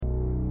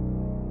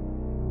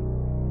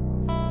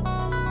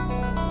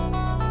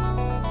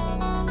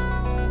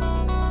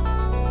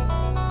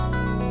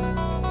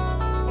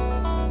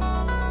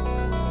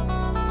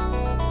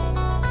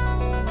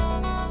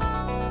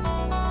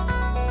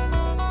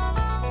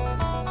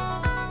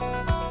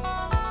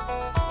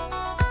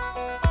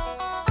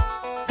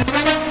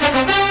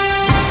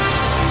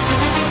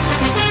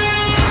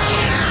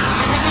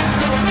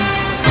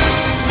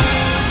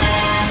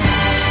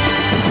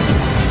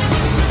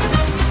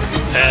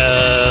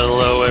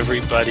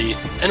everybody,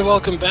 and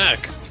welcome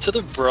back to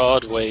the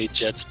Broadway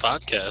Jets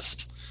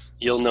podcast.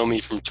 You'll know me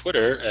from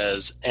Twitter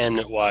as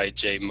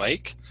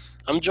NYJMike.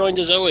 I'm joined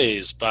as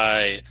always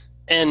by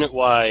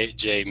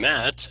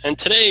NYJMatt, and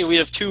today we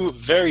have two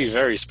very,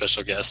 very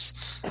special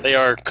guests. They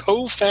are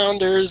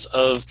co-founders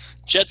of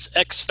Jets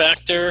X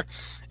Factor.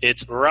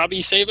 It's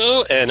Robbie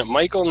Sabo and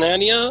Michael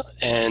Nania,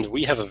 and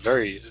we have a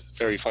very,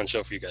 very fun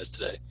show for you guys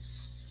today.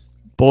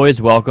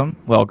 Boys, welcome.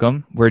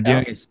 We're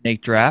doing a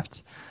snake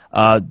draft.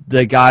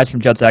 The guys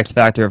from Jets X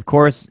Factor, of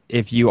course,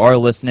 if you are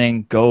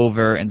listening, go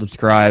over and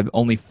subscribe.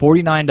 Only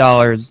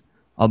 $49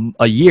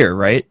 a year,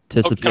 right?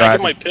 To subscribe. Can I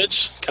get my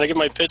pitch? Can I get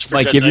my pitch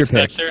for Jets X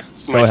Factor?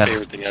 This is my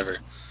favorite thing ever.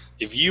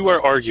 If you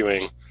are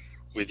arguing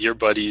with your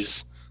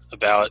buddies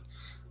about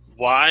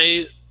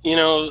why,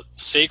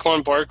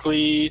 Saquon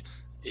Barkley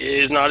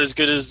is not as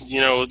good as,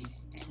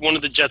 one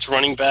of the Jets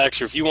running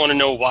backs, or if you want to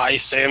know why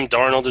Sam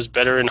Darnold is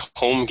better in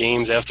home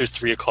games after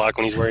 3 o'clock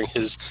when he's wearing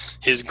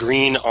his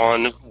green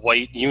on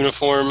white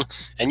uniform,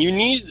 and you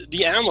need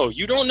the ammo.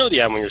 You don't know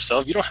the ammo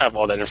yourself. You don't have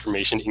all that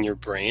information in your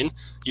brain.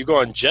 You go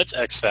on Jets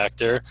X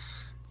Factor.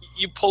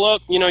 You pull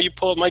up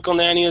Michael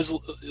Nania's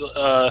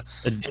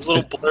his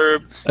little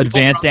blurb.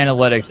 Advanced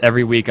analytics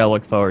every week. I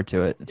look forward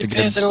to it.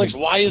 Advanced analytics.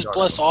 Why is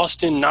Bless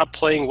Austin not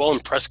playing well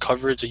in press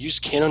coverage? You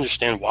just can't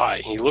understand why.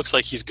 He looks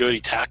like he's good. He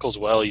tackles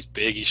well. He's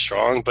big. He's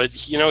strong. But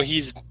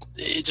he's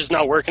just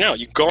not working out.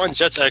 You go on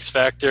Jets X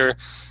Factor.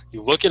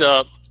 You look it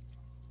up,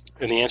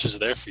 and the answers are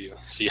there for you.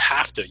 So you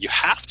have to.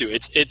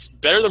 It's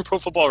better than Pro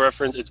Football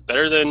Reference. It's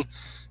better than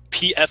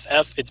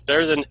PFF. It's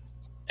better than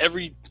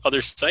every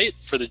other site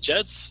for the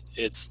Jets.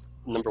 It's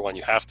number one.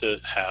 You have to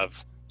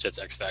have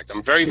Jets X Factor.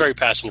 I'm very, very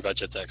passionate about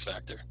Jets X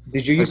Factor.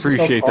 Did you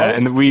appreciate that?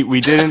 And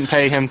we didn't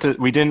pay him to.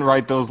 We didn't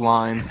write those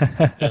lines.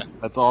 Yeah.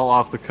 That's all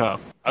off the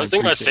cuff. I was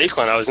thinking about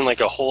Saquon. I was in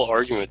a whole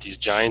argument with these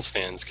Giants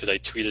fans because I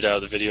tweeted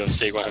out the video of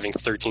Saquon having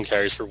 13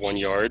 carries for 1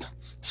 yard.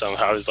 So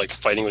I was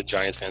fighting with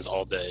Giants fans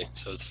all day.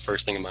 So it was the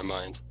first thing in my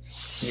mind.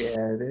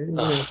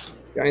 Yeah,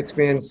 Giants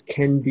fans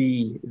can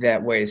be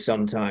that way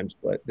sometimes,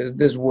 but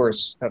there's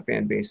worse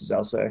fan bases,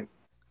 I'll say.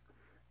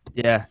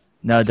 Yeah,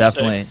 no,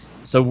 definitely.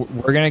 So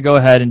we're going to go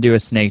ahead and do a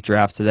snake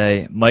draft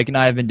today. Mike and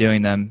I have been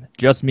doing them,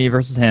 just me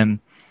versus him.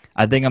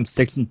 I think I'm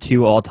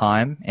 6-2 all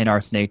time in our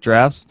snake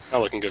drafts.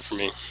 Not looking good for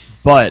me.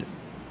 But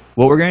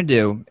what we're going to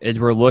do is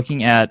we're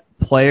looking at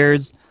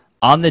players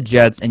on the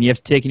Jets, and you have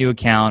to take into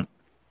account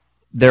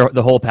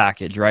the whole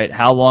package, right?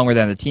 How long were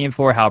they on the team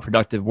for? How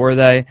productive were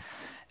they?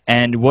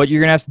 And what you're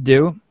going to have to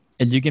do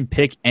is you can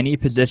pick any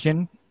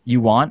position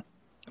you want,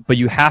 but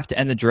you have to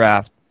end the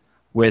draft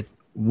with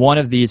one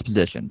of these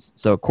positions.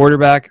 So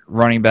quarterback,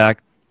 running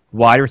back,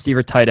 wide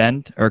receiver, tight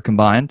end, or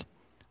combined,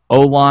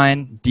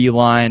 O-line,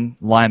 D-line,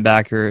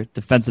 linebacker,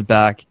 defensive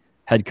back,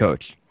 head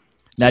coach.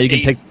 Now you can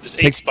pick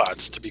 8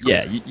 spots to be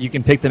clear. Yeah, you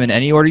can pick them in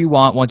any order you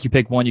want. Once you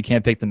pick one, you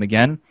can't pick them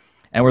again.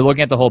 And we're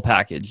looking at the whole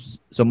package.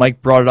 So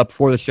Mike brought it up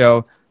before the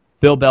show.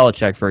 Bill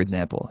Belichick, for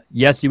example.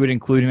 Yes, you would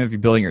include him if you're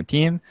building your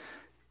team.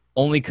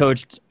 Only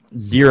coached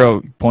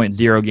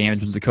 0.0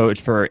 games, was the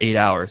coach for 8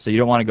 hours. So you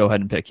don't want to go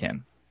ahead and pick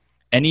him.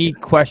 Any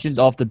questions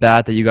off the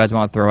bat that you guys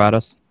want to throw at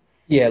us?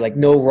 Yeah,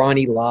 no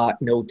Ronnie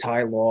Lott, no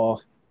Ty Law.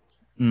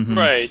 Mm-hmm.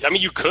 Right. I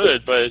mean, you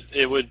could, but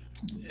it would.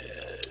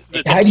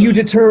 How do you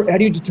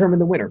determine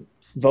the winner?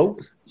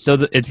 Vote. So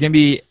it's going to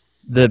be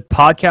the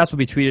podcast will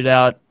be tweeted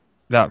out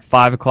about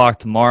 5 o'clock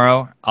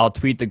tomorrow. I'll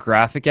tweet the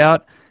graphic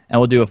out, and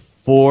we'll do a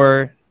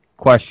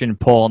 4-question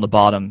poll on the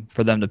bottom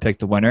for them to pick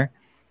the winner.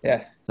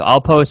 Yeah. So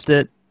I'll post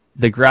it.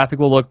 The graphic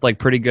will look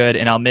pretty good,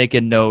 and I'll make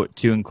a note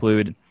to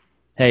include,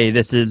 hey,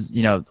 this is,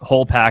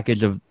 whole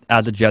package of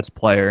as a Jets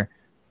player.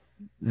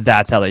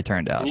 That's how they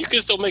turned out. And you can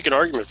still make an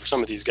argument for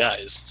some of these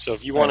guys. So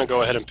if you want to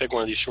go ahead and pick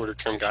one of these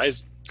shorter-term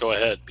guys, go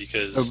ahead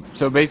because.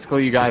 So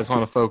basically, you guys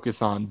want to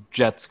focus on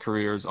Jets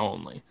careers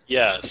only.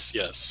 Yes.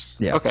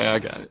 Yeah. Okay, I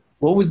got it.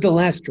 What was the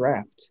last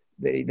draft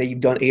that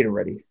you've done 8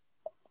 already?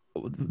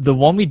 The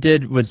one we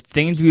did was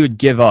things we would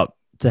give up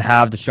to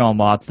have Deshaun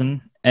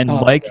Watson. And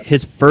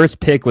his first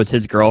pick was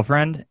his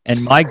girlfriend,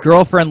 and my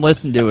girlfriend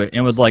listened to it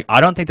and was like,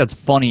 I don't think that's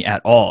funny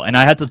at all. And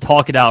I had to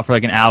talk it out for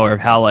an hour of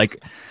how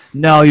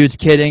no, he was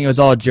kidding. It was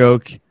all a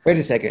joke. Wait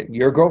a second.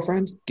 Your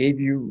girlfriend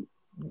gave you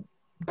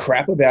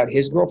crap about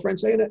his girlfriend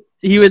saying it?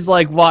 He was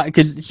like, why?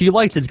 Because she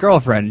likes his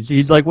girlfriend.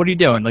 He's like, what are you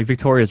doing?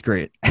 Victoria's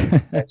great.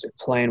 That's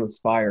playing with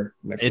fire,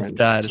 my friend. It's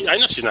bad. I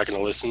know she's not going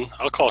to listen.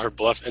 I'll call her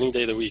bluff any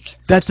day of the week.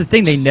 That's the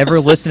thing. They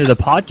never listen to the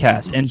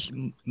podcast.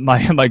 And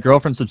my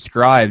girlfriend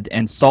subscribed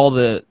and saw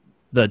the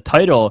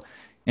title,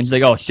 and she's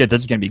like, oh, shit,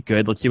 this is going to be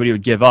good. Let's see what he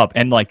would give up.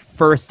 And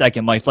first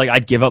second, Mike's like,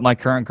 I'd give up my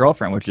current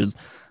girlfriend, which is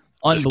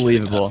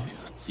unbelievable.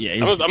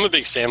 Yeah, I'm a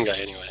big Sam guy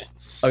anyway.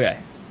 Okay.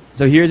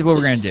 So here's what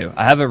we're going to do.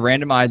 I have a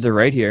randomizer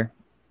right here.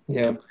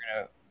 Yeah.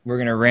 We're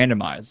going to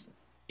randomize.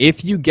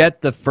 If you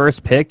get the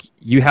first pick,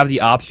 you have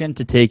the option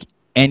to take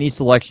any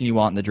selection you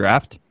want in the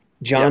draft.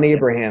 John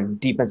Abraham,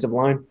 defensive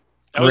line.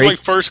 That was my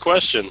first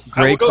question.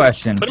 Great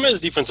question. Put him as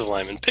defensive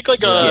lineman. Pick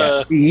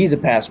he's a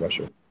pass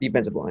rusher.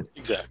 Defensive line.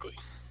 Exactly.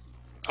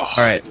 All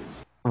right.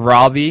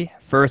 Robbie,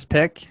 first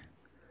pick.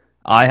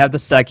 I have the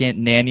second,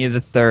 Nania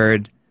the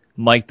third,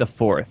 Mike the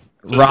fourth.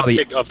 So Robbie,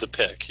 the pick of the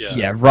pick, yeah.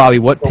 Yeah, Robbie,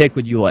 what pick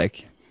would you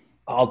like?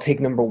 I'll take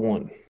number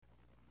 1.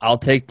 I'll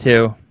take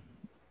 2.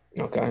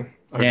 Okay.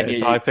 Okay,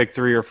 so I pick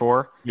 3 or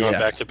 4. You want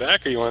back to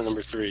back, or you want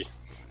number 3?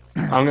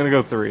 I'm gonna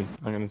go 3.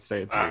 I'm gonna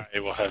say 3. I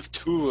will have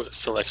 2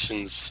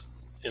 selections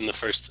in the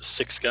first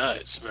 6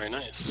 guys. Very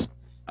nice.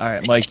 All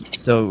right, Mike.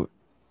 So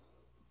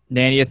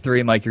Nania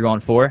 3, Mike, you're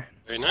going 4?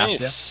 Very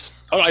nice.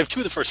 Oh, I have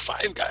 2 of the first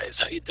 5 guys.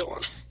 How you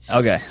doing?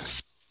 Okay.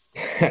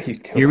 How you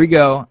doing? Here we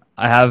go.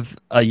 I have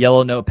a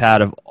yellow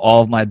notepad of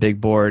all of my big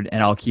board,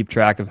 and I'll keep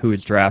track of who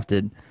is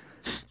drafted.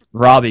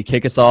 Robbie,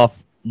 kick us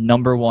off.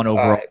 Number 1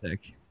 overall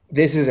pick.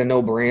 This is a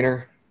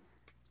no-brainer.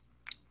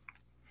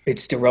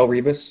 It's Darrelle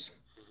Revis.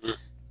 Mm-hmm.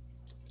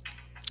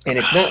 And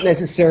it's not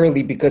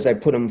necessarily because I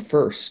put him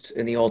first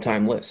in the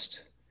all-time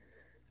list.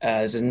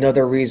 As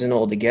another reason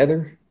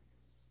altogether.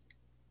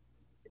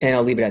 And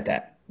I'll leave it at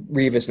that.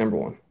 Revis, number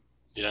 1.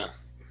 Yeah.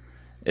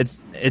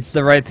 It's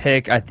the right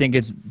pick. I think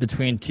it's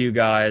between 2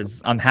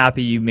 guys. I'm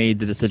happy you made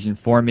the decision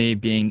for me.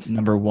 Being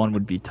number 1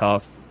 would be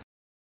tough.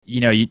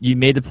 You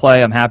made the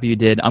play. I'm happy you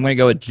did. I'm going to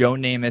go with Joe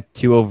Namath,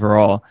 2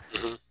 overall.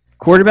 Mm-hmm.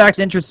 Quarterback's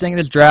interesting in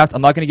this draft.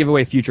 I'm not going to give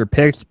away future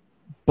picks,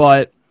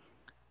 but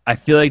I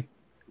feel like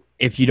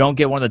if you don't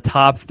get one of the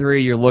top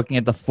 3, you're looking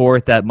at the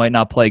 4th that might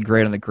not play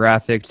great on the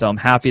graphic. So I'm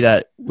happy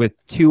that with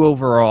 2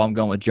 overall, I'm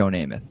going with Joe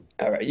Namath.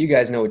 All right, you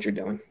guys know what you're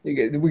doing.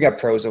 We got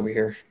pros over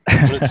here.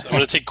 I'm going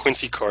to take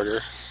Quincy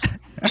Carter.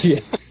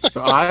 Yeah.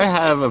 So I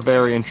have a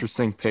very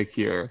interesting pick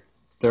here.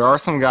 There are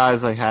some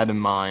guys I had in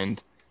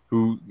mind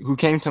who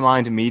came to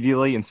mind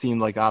immediately and seemed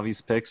like obvious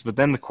picks, but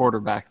then the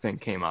quarterback thing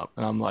came up,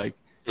 and I'm like,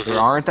 there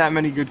aren't that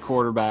many good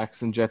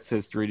quarterbacks in Jets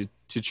history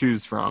to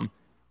choose from,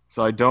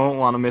 so I don't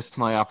want to miss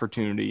my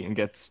opportunity and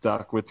get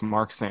stuck with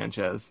Mark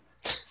Sanchez.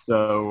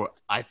 So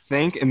I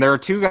think, and there are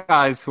 2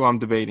 guys who I'm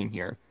debating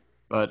here,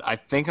 but I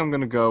think I'm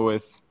going to go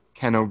with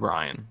Ken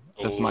O'Brien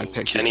as my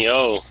pick. Kenny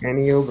O.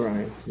 Kenny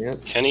O'Brien, yeah.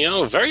 Kenny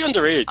O, very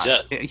underrated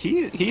Jet.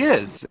 He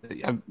is.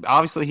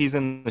 Obviously, he's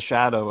in the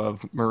shadow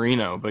of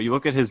Marino, but you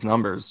look at his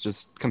numbers,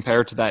 just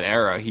compared to that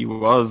era, he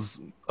was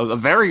a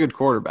very good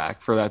quarterback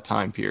for that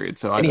time period.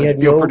 So I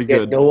feel pretty good. He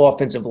had no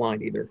offensive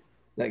line either.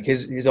 Like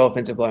his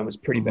offensive line was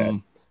pretty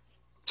bad.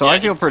 So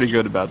I feel pretty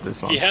good about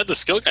this one. He had the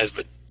skill guys,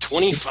 but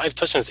 25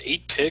 touchdowns,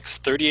 8 picks,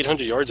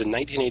 3,800 yards in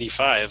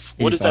 1985.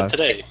 What is that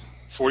today?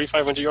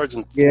 4,500 yards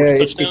and 40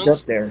 touchdowns?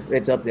 It's up there.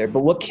 It's up there. But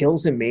what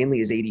kills him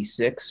mainly is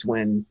 86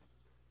 when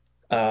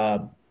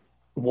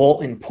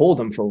Walton pulled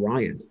him for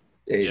Ryan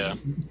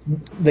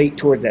late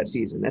towards that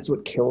season. That's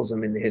what kills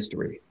him in the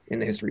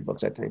history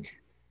books, I think.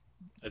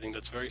 I think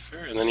that's very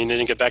fair. And then he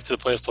didn't get back to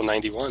the playoffs till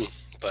 91.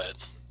 But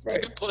it's a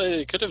good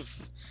play.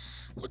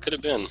 What could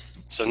have been?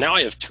 So now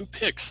I have 2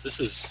 picks. This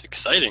is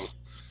exciting.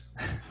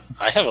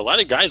 I have a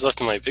lot of guys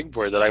left on my big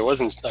board that I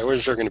wasn't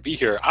sure going to be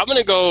here. I'm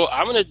going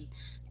to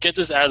get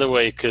this out of the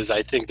way because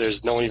I think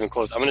there's no one even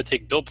close. I'm going to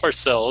take Bill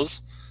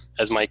Parcells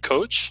as my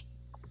coach,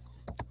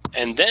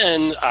 and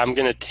then I'm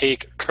going to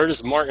take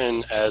Curtis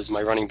Martin as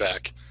my running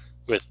back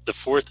with the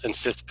 4th and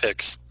 5th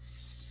picks.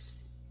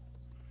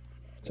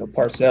 So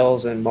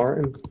Parcells and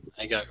Martin?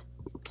 I got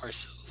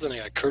Parcells and I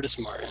got Curtis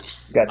Martin.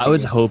 I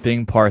was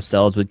hoping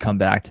Parcells would come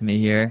back to me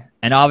here,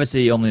 and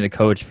obviously only the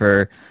coach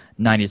for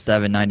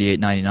 97, 98,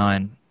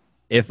 99.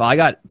 If I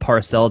got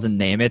Parcells and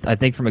Namath, I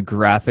think from a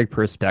graphic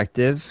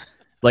perspective –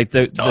 like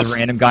the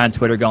random guy on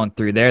Twitter going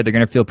through there, they're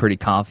going to feel pretty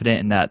confident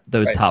in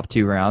those top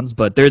 2 rounds.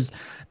 But there's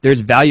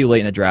value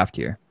late in the draft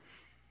here.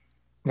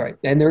 Right,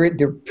 and there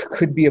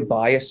could be a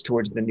bias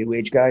towards the new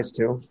age guys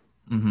too.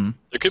 Mm-hmm.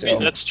 There could be.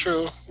 That's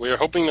true. We are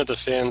hoping that the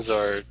fans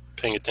are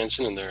paying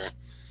attention and they're,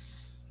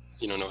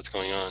 know what's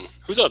going on.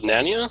 Who's up,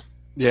 Nania?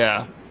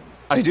 Yeah.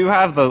 I do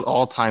have the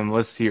all-time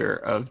list here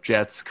of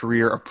Jets'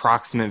 career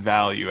approximate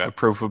value at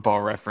Pro Football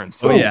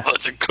Reference. Oh, yeah. Oh,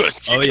 that's a good.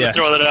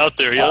 Throw that out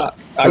there, yeah.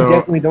 I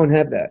definitely don't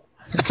have that.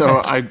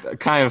 So I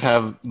kind of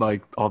have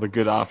like all the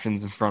good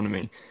options in front of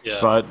me. Yeah.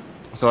 But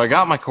so I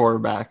got my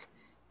quarterback,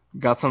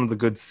 got some of the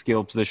good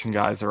skill position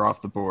guys are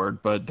off the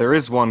board, but there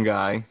is one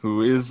guy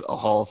who is a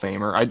Hall of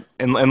Famer.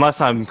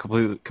 Unless I'm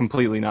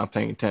completely not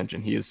paying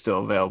attention, he is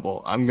still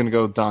available. I'm going to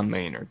go with Don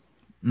Maynard.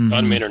 Mm-hmm.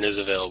 Don Maynard is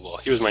available.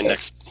 He was my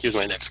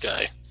next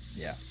guy.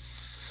 Yeah.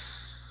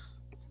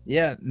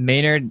 Yeah,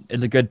 Maynard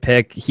is a good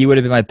pick. He would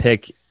have been my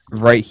pick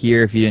right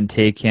here if you didn't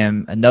take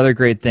him. Another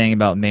great thing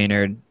about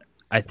Maynard,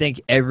 I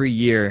think every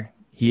year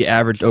he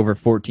averaged over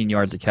 14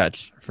 yards a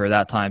catch for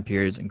that time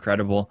period. Is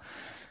incredible.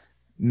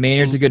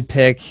 Maynard's a good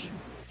pick.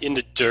 In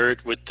the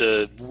dirt with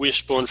the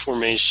wishbone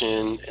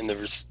formation and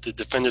the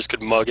defenders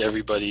could mug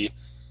everybody.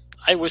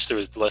 I wish there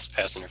was less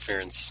pass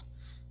interference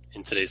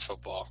in today's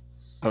football.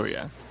 Oh,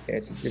 yeah.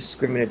 It's a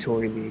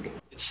discriminatory league.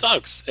 It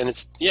sucks, and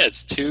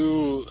it's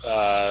too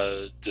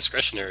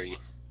discretionary.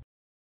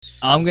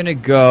 I'm going to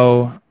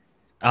go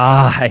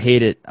I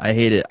hate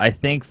it. I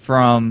think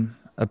from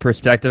a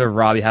perspective of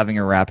Robbie having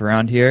a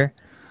wraparound here,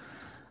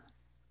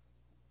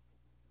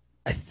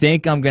 I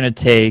think I'm going to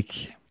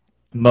take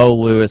Mo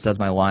Lewis as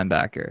my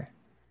linebacker.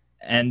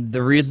 And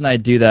the reason I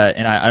do that,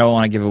 and I don't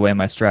want to give away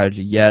my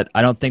strategy yet,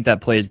 I don't think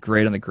that plays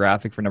great on the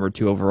graphic for number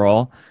 2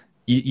 overall.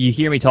 You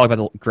hear me talk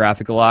about the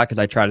graphic a lot because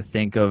I try to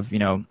think of, I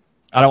don't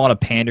want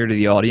to pander to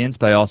the audience,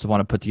 but I also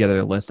want to put together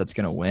a list that's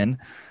going to win.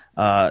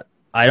 I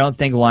don't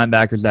think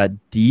linebacker's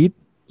that deep,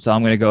 so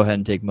I'm going to go ahead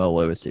and take Mo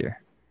Lewis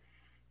here.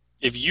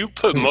 If you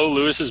put Mo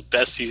Lewis's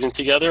best season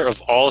together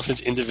of all of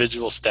his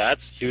individual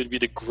stats, he would be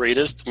the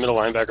greatest middle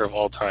linebacker of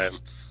all time.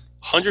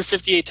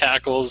 158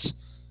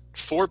 tackles,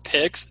 4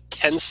 picks,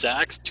 10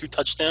 sacks, 2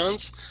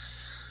 touchdowns.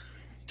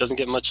 Doesn't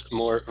get much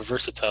more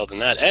versatile than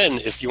that. And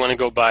if you want to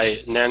go by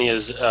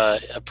Nania's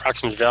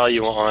approximate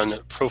value on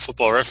Pro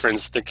Football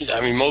Reference,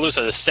 Mo Lewis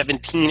had a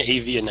 17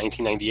 AV in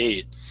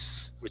 1998,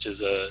 which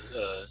is a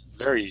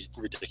very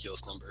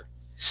ridiculous number.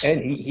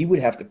 And he would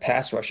have to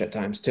pass rush at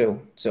times too.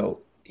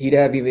 So he'd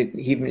have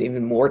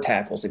even more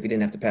tackles if he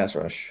didn't have to pass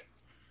rush.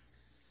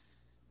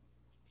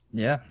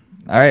 Yeah.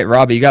 All right,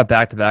 Robbie, you got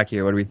back-to-back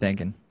here. What are we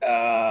thinking?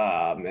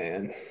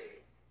 Man.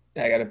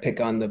 I got to pick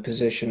on the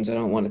positions I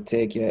don't want to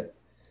take yet.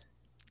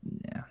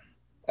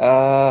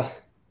 Yeah.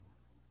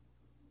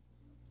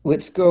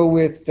 Let's go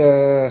with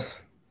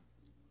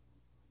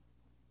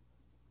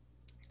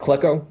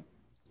Klecko.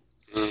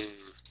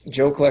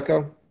 Joe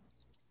Klecko.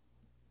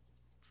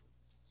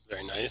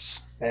 Very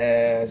nice.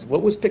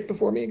 What was picked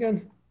before me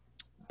again?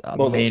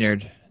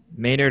 Maynard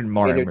and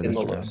Martin. Maynard and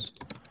Molos.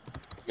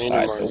 All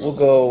right, so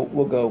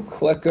we'll go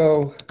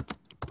Klecko.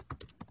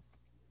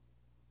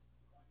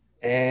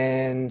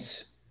 And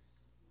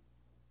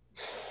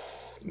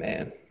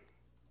man,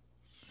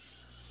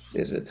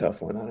 this is a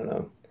tough one. I don't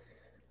know.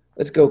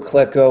 Let's go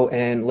Klecko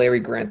and Larry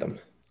Grantham.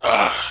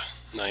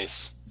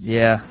 Nice.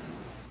 Yeah.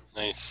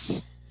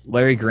 Nice.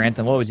 Larry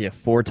Grantham, what was he, a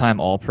 4-time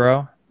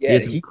All-Pro? Yeah,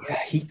 he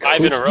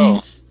 5 in a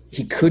row.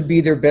 He could be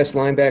their best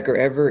linebacker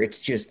ever. It's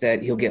just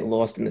that he'll get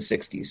lost in the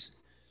 60s.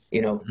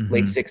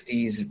 Late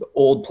 60s,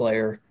 old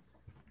player.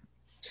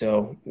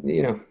 So,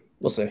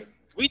 we'll see.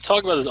 We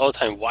talk about this all the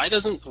time. I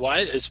get in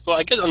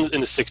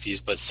the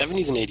 60s, but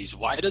 70s and 80s,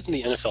 why doesn't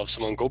the NFL have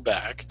someone go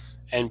back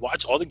and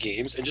watch all the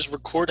games and just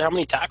record how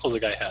many tackles the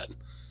guy had?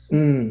 I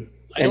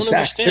don't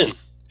understand.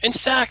 And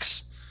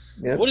sacks.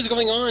 Yep. What is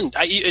going on?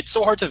 It's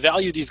so hard to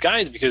value these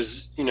guys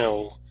because,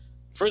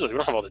 firstly, we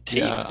don't have all the tape.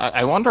 Yeah,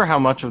 I wonder how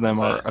much of them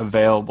are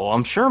available.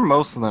 I'm sure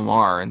most of them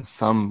are in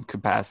some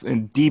capacity,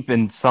 deep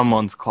in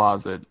someone's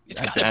closet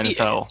at the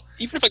NFL.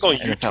 Even if I go on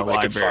YouTube,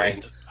 I could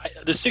find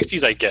the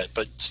 60s I get,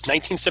 but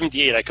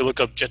 1978, I could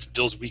look up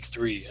Jets-Bills Week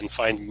 3 and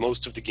find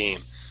most of the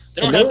game.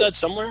 They don't have that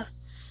somewhere?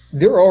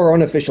 There are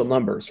unofficial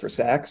numbers for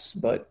sacks,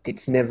 but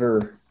it's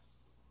never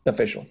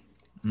official.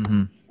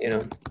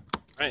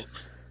 Right.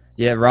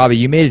 Yeah, Robbie,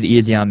 you made it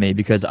easy on me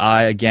because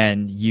I,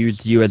 again,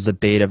 used you as the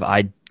bait of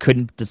I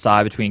couldn't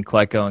decide between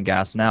Klecko and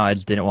Gastineau. I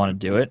just didn't want to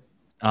do it.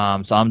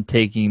 So I'm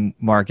taking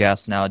Mark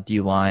Gastineau at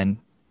D-line,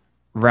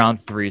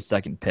 round 3,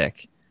 second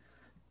pick.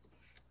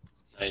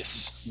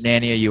 Nice.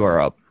 Nania, you are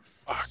up.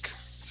 Fuck.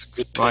 It's a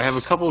good pick. Well, I have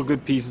a couple of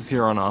good pieces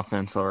here on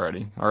offense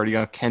already. I already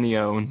got Kenny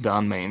O and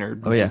Don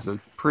Maynard, which is a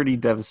pretty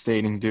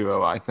devastating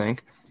duo, I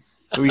think.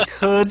 We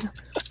could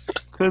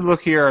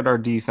look here at our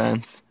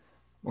defense,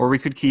 or we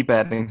could keep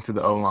adding to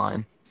the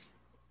O-line.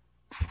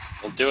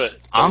 Well, do it.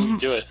 Don't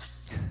do it.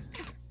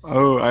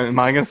 Oh, am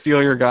I going to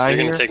steal your guy You're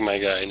here? You're going to take my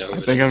guy. No,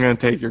 I think I'm going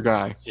to take your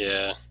guy.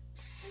 Yeah.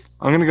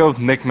 I'm going to go with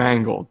Nick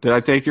Mangold. Did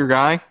I take your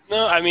guy?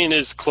 No, I mean,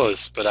 it's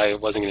close, but I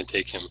wasn't going to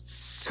take him.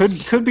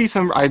 Could be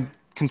some – I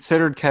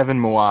considered Kevin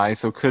Mawai,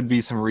 so could be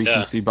some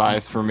recency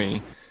bias for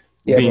me,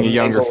 being a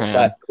younger fan.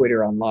 Got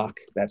Twitter on lock.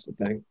 That's the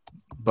thing.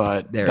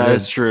 But that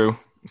is true.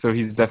 So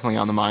he's definitely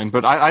on the mind.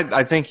 But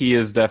I think he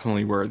is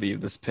definitely worthy of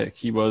this pick.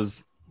 He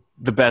was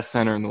the best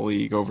center in the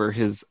league over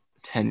his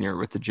tenure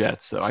with the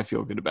Jets, so I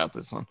feel good about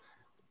this one.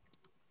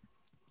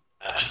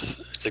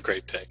 It's a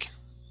great pick,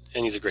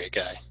 and he's a great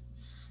guy.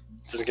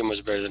 Doesn't get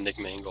much better than Nick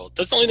Mangold.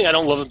 That's the only thing I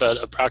don't love about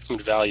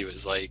approximate value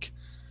is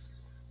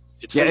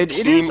it's it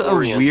is a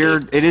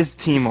weird. It is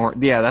team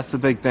that's the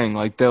big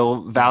thing.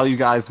 They'll value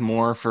guys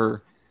more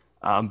for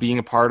being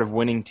a part of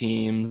winning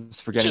teams,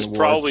 for getting awards. Which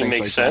probably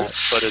makes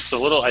sense, but it's a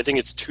little. I think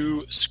it's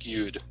too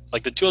skewed.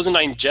 Like the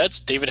 2009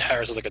 Jets, David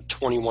Harris is like a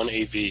 21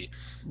 AV.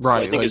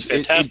 Right, I think it's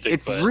fantastic.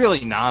 It's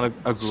really not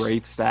a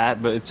great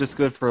stat, but it's just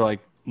good for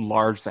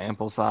large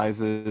sample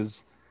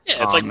sizes.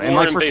 Yeah, it's and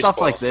for baseball.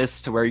 Stuff like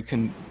this, to where you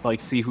can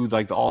see who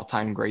the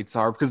all-time greats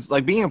are, because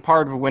being a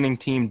part of a winning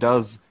team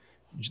does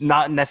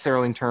not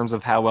necessarily in terms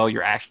of how well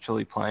you're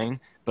actually playing,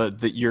 but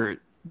the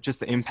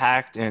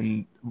impact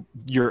and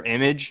your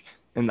image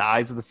in the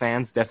eyes of the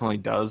fans definitely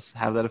does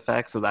have that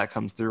effect. So that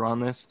comes through on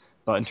this.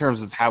 But in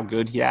terms of how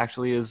good he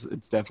actually is,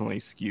 it's definitely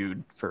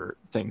skewed for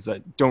things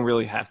that don't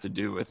really have to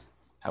do with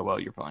how well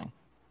you're playing.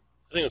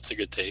 I think that's a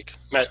good take.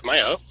 Matt, am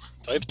I up?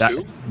 Do I have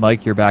 2?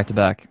 Mike, you're back to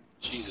back.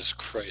 Jesus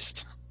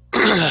Christ.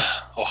 I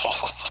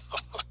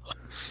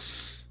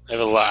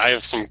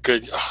have some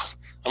good.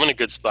 I'm in a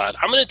good spot.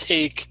 I'm going to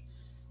take.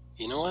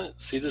 You know what?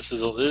 See, this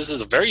is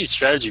a very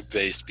strategy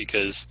based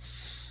because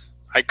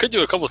I could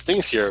do a couple of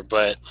things here,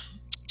 but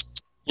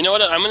You know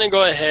what? I'm going to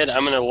go ahead.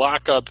 I'm going to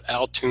lock up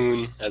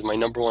Altoon as my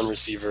number one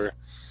receiver.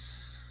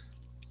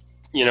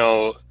 You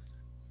know,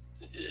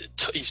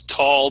 he's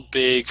tall,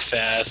 big,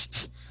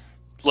 fast.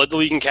 Led the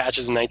league in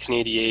catches in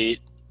 1988.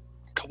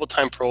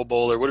 Couple-time Pro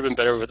Bowler. Would have been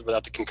better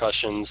without the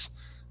concussions.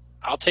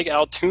 I'll take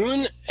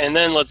Altoon, and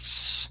then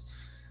let's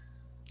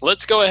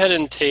go ahead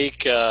and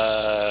take.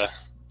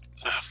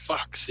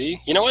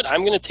 See, you know what?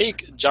 I'm going to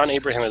take John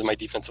Abraham as my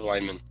defensive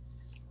lineman.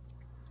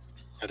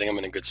 I think I'm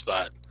in a good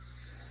spot.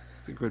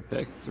 It's a good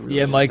pick. It's a really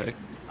good Mike. pick.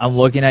 I'm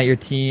looking at your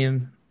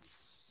team.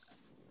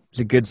 It's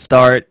a good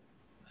start.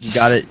 You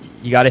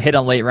got to hit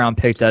on late round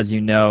picks, as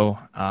you know.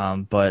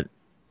 But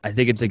I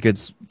think it's a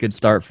good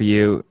start for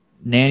you.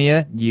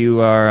 Nania, you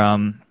are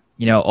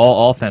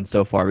all offense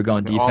so far. We're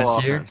going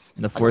defense here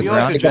in the fourth round.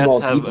 I feel like the Jets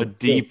have a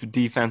deep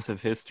defensive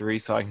history,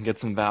 so I can get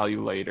some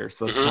value later.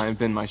 So that's kind of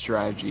been my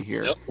strategy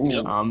here.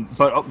 Yep.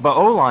 But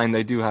O-line,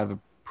 they do have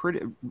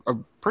a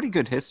pretty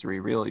good history,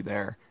 really,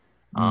 there.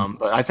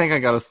 But I think I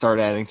got to start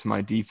adding to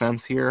my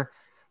defense here.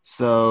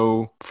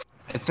 So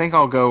I think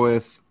I'll go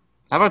with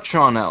 – how about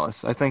Sean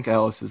Ellis? I think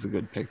Ellis is a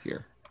good pick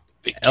here.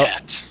 Big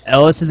cat.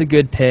 Ellis is a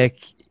good pick.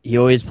 He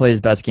always plays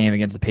his best game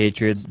against the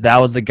Patriots. That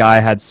was the guy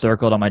I had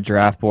circled on my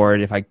draft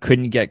board. If I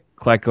couldn't get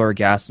Klecko or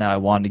Gastineau, I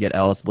wanted to get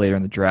Ellis later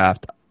in the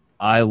draft.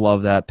 I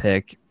love that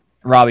pick.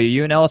 Robbie, are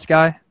you an Ellis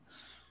guy?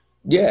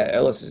 Yeah,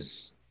 Ellis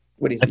is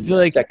 – I feel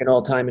like second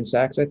all-time in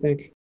sacks, I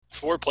think.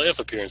 4 playoff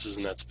appearances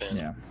in that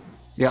span.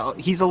 Yeah,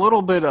 he's a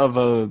little bit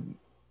of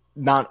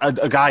not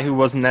a guy who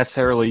wasn't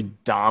necessarily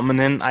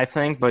dominant, I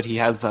think, but he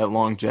has that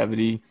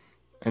longevity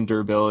and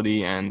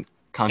durability and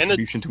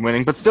contribution to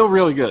winning, but still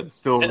really good.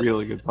 Still a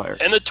really good player.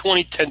 And the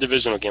 2010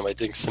 divisional game, I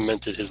think,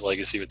 cemented his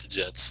legacy with the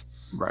Jets.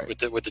 Right. With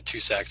the 2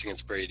 sacks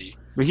against Brady.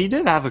 But he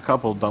did have a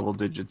couple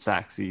double-digit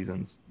sack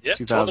seasons. Yeah,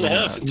 12 and a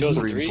half in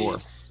 2003.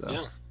 4, so.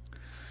 Yeah.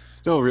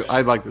 Still,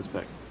 I like this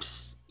pick.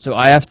 So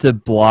I have to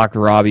block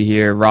Robbie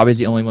here. Robbie's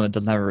the only one that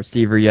doesn't have a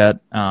receiver yet.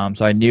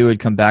 So I knew it would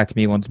come back to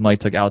me once Mike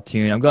took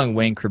Altoon. I'm going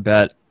Wayne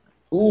Corbett.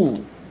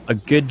 Ooh. A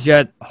good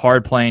Jet,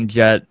 hard-playing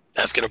Jet.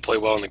 That's going to play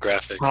well in the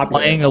graphic.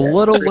 Playing a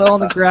little well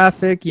in the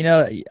graphic. You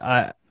know,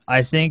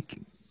 I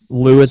think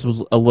Lewis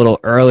was a little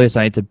early, so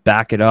I need to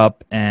back it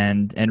up.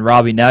 And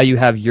Robbie, now you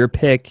have your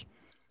pick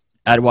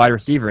at wide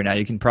receiver. Now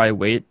you can probably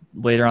wait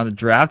later on the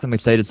draft. I'm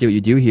excited to see what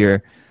you do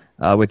here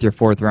with your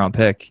 4th-round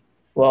pick.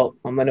 Well,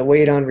 I'm going to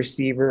wait on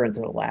receiver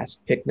until the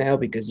last pick now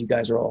because you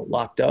guys are all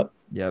locked up.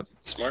 Yep.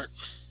 Smart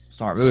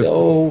move.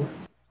 So,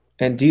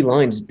 and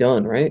D-line's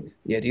done, right?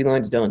 Yeah,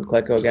 D-line's done.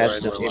 Klecko,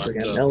 Gastineau,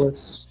 Abraham,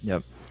 Ellis.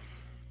 Yep.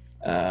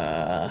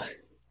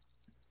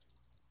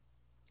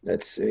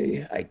 Let's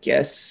see. I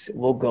guess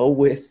we'll go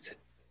with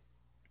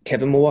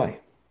Kevin Mawae.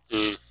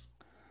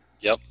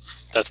 Yep,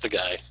 that's the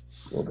guy.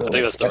 We'll go I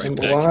think that's the Kevin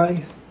right Mawae.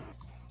 pick.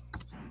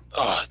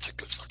 Oh, that's a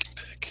good fucking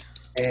pick.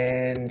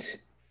 And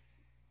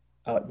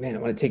I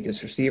want to take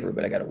this receiver,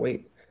 but I got to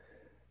wait.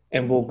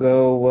 And we'll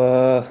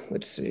go,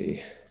 let's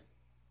see.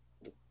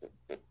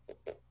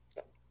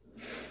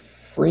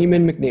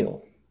 Freeman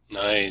McNeil.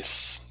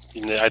 Nice.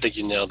 I think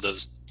you nailed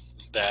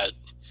that.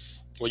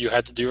 What you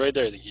had to do right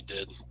there, I think you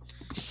did.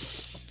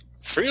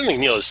 Freeman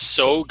McNeil is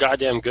so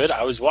goddamn good.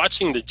 I was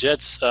watching the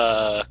Jets, they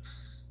have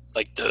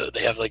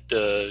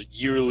the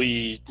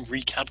yearly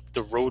recap,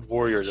 the Road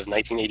Warriors of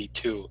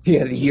 1982.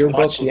 Yeah, the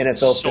yearbook, the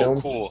NFL film.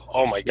 So cool.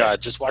 Oh my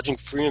God. Just watching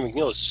Freeman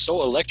McNeil is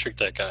so electric,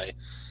 that guy.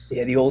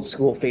 Yeah, the old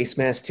school face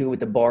mask too with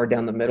the bar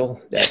down the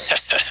middle.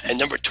 And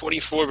number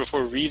 24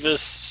 before Revis.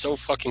 So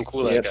fucking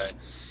cool, that guy.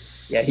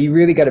 Yeah, he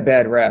really got a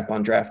bad rap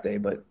on draft day,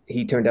 but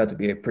he turned out to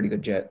be a pretty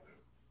good Jet.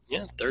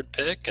 Yeah, 3rd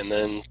pick, and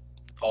then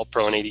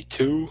All-Pro in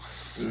 82.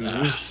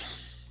 Not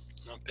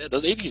bad.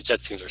 Those 80s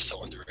Jets teams are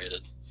so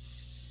underrated.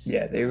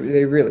 Yeah, they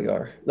really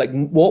are. Like,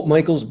 Walt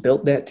Michaels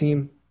built that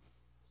team,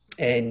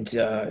 and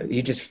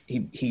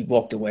he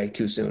walked away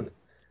too soon.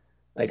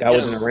 Like, I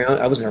wasn't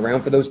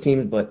around for those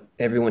teams, but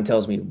everyone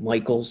tells me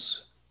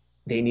Michaels,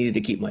 they needed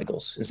to keep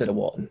Michaels instead of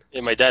Walton.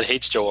 Yeah, my dad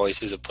hates Joe while he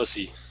sees a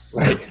pussy.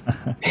 Right.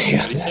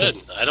 That's what he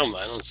said. I don't,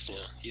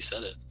 he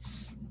said it.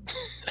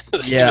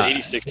 The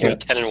 86 team was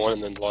 10-1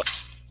 and then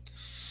lost.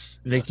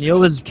 McNeil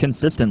was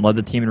consistent, led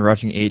the team in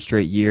rushing 8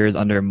 straight years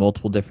under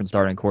multiple different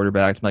starting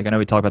quarterbacks. Like, I know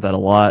we talk about that a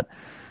lot.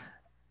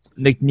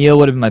 McNeil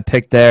would have been my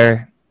pick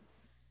there.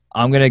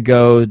 I'm going to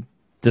go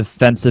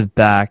defensive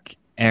back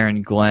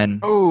Aaron Glenn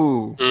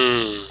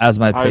as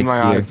my pick. I have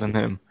my eyes on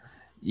him.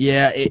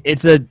 Yeah,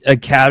 it's a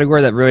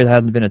category that really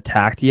hasn't been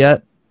attacked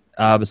yet,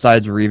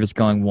 besides Revis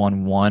going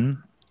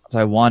 1-1. So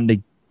I wanted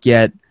to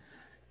get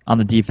on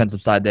the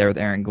defensive side there with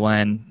Aaron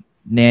Glenn.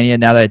 Nania,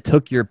 now that I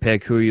took your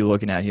pick, who are you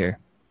looking at here?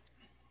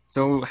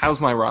 So how's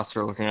my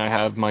roster looking? I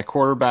have my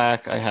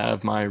quarterback. I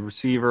have my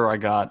receiver. I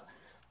got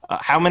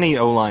how many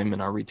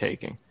O-linemen are we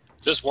taking?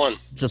 Just one.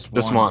 Just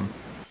one.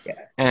 Yeah.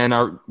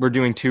 And we're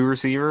doing 2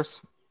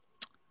 receivers?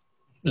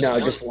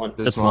 Just one.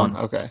 Just one.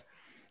 Okay.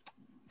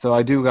 So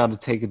I do got to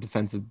take a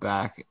defensive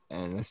back,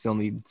 and I still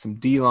need some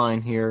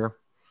D-line here.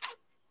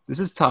 This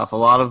is tough. A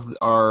lot of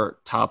our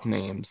top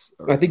names,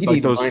 I think you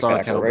need those a star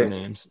linebacker, caliber right?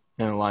 names,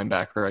 and a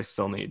linebacker I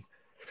still need.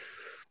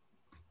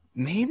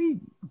 maybe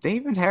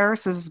David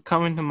Harris is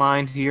coming to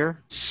mind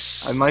here.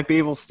 I might be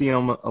able to steal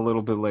him a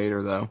little bit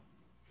later, though.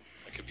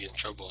 I could be in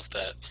trouble with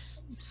that.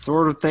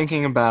 Sort of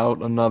thinking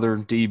about another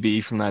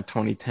DB from that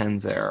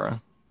 2010s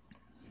era.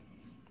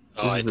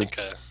 Oh,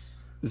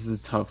 this is a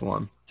tough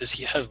one. Does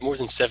he have more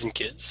than 7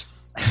 kids?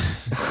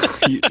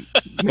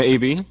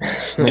 Maybe.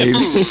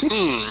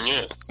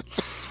 Yeah.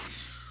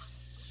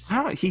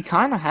 He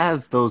kind of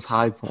has those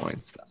high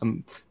points.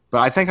 But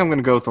I think I'm going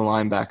to go with the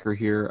linebacker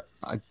here.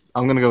 I'm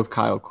going to go with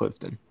Kyle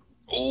Clifton.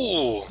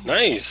 Oh,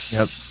 nice.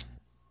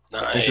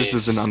 Yep. Nice. I think this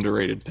is an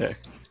underrated pick.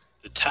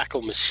 The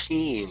tackle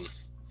machine.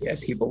 Yeah,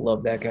 people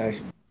love that guy.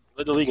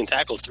 Led the league in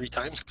tackles 3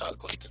 times, Kyle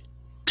Clifton.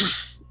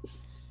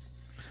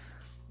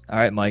 All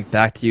right, Mike,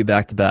 back to you,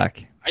 back to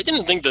back. I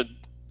didn't think that.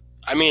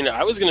 I mean,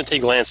 I was going to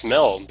take Lance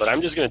Mel, but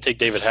I'm just going to take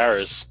David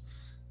Harris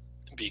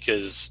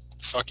because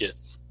fuck it.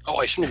 Oh,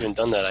 I shouldn't have even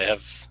done that. I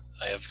have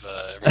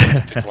everyone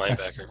to pick the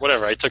linebacker.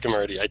 Whatever, I took him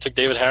already. I took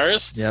David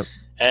Harris. Yep.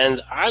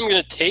 And I'm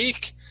going to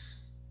take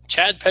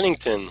Chad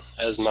Pennington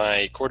as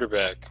my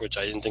quarterback, which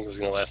I didn't think was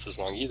going to last this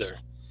long either.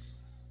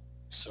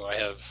 So I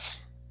have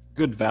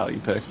good value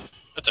pick.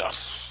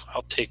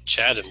 I'll take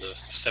Chad in the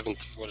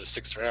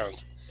 6th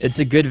round. It's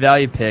a good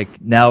value pick.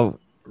 Now,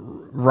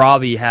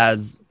 Robbie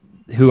has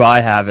who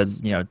I have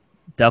as,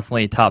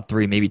 definitely top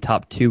 3, maybe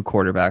top 2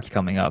 quarterbacks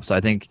coming up. So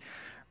I think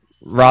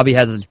Robbie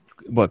has his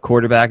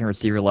quarterback and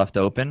receiver left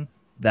open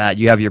that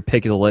you have your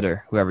pick of the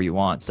litter, whoever you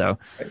want. So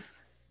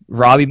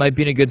Robbie might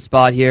be in a good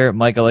spot here.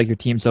 Mike, I like your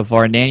team so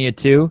far. Nania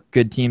too,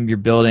 good team you're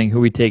building. Who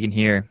are we taking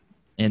here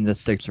in the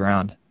 6th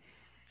round?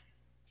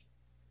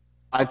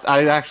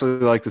 I actually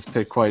like this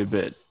pick quite a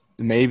bit.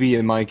 Maybe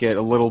it might get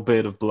a little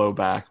bit of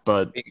blowback,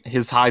 but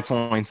his high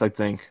points, I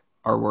think,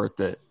 are worth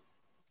it.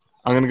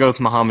 I'm going to go with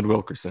Muhammad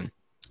Wilkerson.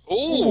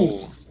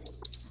 Oh,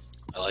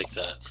 I like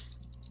that.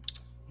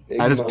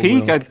 At his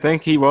peak, I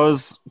think he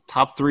was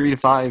top 3 to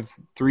 5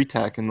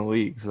 3-tech in the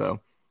league. So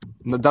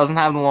it doesn't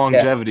have the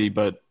longevity,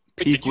 but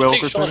peak did you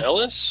Wilkerson. Take Sean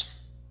Ellis?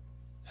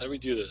 How do we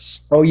do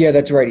this? Oh yeah,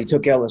 that's right. He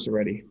took Ellis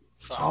already.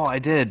 Fuck. Oh, I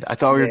did. I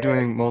thought we were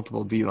doing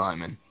multiple D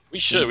linemen. We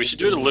should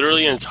do it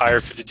literally an entire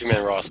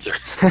 52-man roster.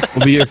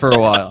 We'll be here for a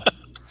while.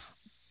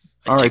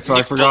 All right, so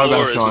I forgot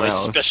about Sean Ellis.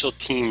 Special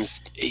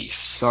teams ace.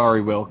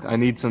 Sorry, Wilk. I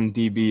need some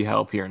DB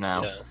help here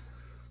now. Yeah.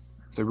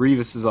 So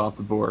Revis is off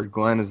the board.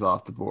 Glenn is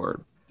off the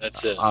board.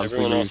 That's it. Obviously,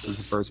 Everyone Revis else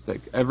is the first pick.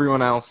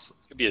 Everyone else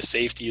could be a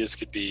safety. This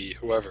could be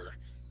whoever.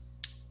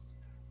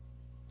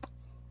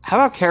 How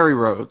about Kerry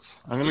Rhodes?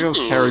 I'm going to go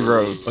with Kerry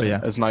Rhodes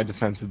as my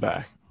defensive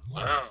back.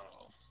 Wow.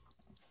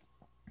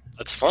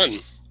 That's fun.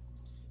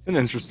 It's an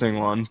interesting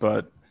one,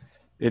 but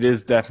it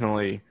is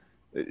definitely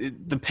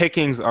the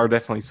pickings are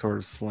definitely sort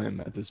of slim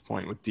at this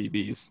point with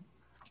DBs.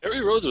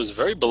 Kerry Rhodes was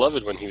very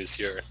beloved when he was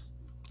here.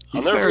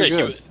 I'll never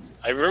forget.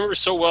 I remember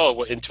so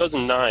well in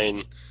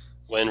 2009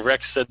 when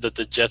Rex said that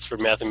the Jets were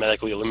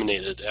mathematically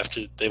eliminated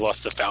after they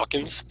lost the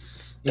Falcons.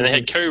 And they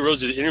had Kerry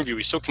Rhodes in the interview.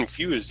 He's so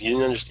confused. He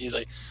didn't understand. He's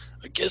like,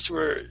 I guess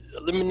we're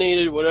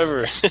eliminated,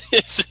 whatever.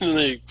 And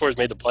they, of course,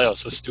 made the playoffs.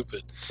 So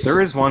stupid. There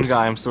is one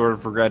guy I'm sort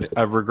of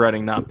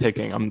regretting not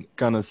picking. I'm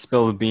going to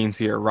spill the beans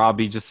here.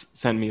 Robbie just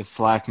sent me a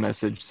Slack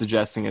message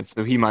suggesting it,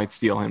 so he might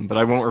steal him, but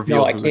I won't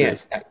reveal who it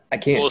is. I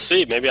can't. We'll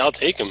see. Maybe I'll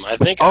take him. I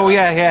think. Oh,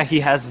 yeah. He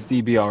has his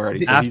DB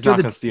already, so he's not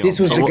going to steal him. This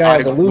was the guy I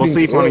was alluding to. We'll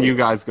see if one of you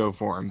guys go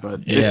for him,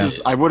 but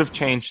I would have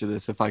changed to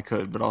this if I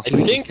could, but I'll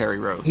stick with Kerry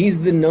Rhodes. He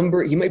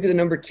might be the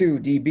number 2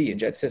 DB in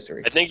Jets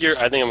history. I think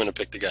I'm going to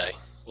pick the guy.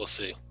 We'll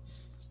see.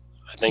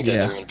 I think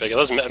I'm going to pick it.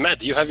 Listen, Matt,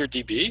 do you have your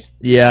DB?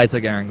 Yeah, I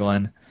took Aaron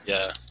Glenn.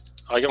 Yeah.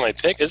 I got my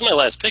pick. This is my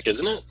last pick,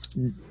 isn't it?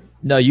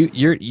 No,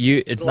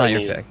 it's not your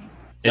pick.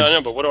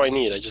 No, but what do I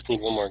need? I just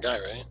need one more guy,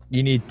 right?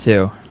 You need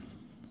 2.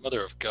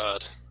 Mother of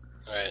God.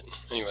 All right.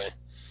 Anyway.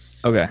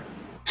 Okay.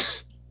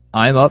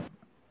 I'm up.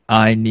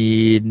 I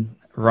need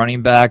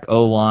running back,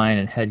 O-line,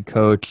 and head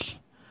coach.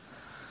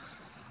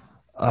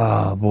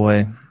 Oh,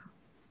 boy.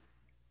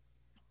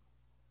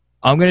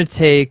 I'm going to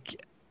take,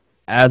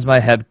 as my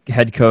head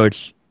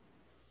coach,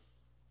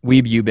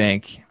 Weeb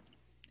Eubank.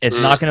 It's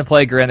not going to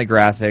play great in the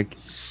graphic.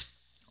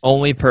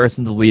 Only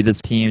person to lead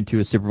this team to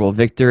a Super Bowl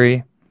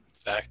victory.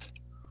 Fact.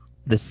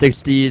 The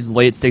 60s,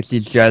 late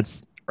 60s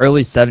Jets,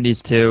 early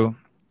 70s too.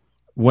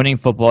 Winning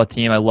football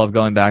team. I love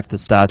going back to the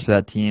stats for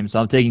that team. So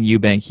I'm taking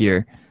Eubank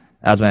here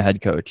as my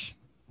head coach.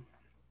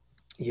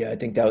 Yeah, I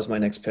think that was my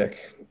next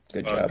pick.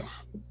 Good job.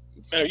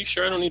 Man, are you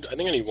sure I think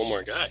I need one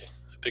more guy.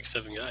 I picked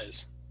 7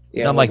 guys.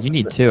 Yeah, no, Mike, you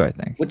need 2, I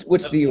think.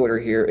 What's the order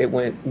here? It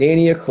went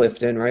Nania,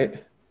 Clifton,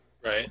 right?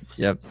 Right.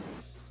 Yep.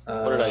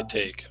 What did I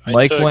take?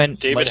 Mike went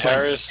David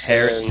Harris,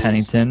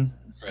 Pennington,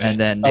 and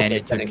then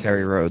Nania took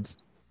Kerry Rhodes.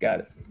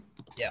 Got it.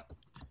 Yeah.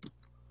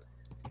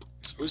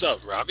 So who's up?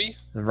 Robbie?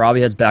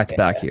 Robbie has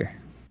back-to-back here.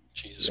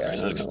 Jesus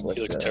Christ,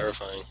 he looks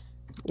terrifying.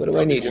 What do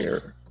I need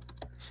here?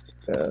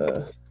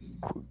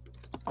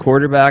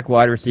 Quarterback,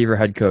 wide receiver,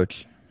 head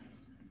coach.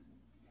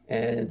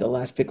 And the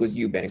last pick was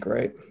Eubank,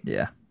 right?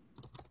 Yeah.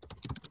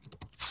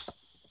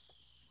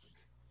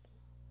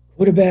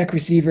 Quarterback,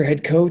 receiver,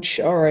 head coach.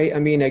 All right. I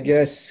mean, I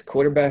guess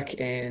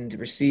quarterback and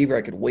receiver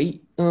I could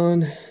wait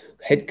on.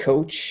 head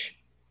coach.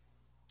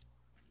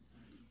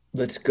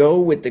 Let's go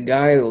with the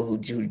guy who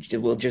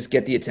will just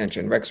get the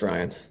attention, Rex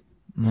Ryan.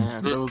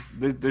 Man,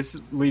 this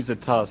leaves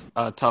it tough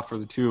for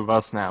the two of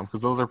us now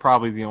because those are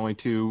probably the only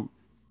two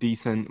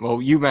decent. Well,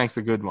 Eubank's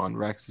a good one.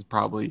 Rex is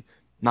probably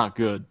not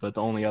good, but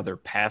the only other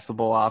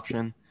passable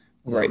option.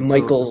 Right,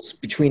 Michaels,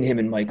 between him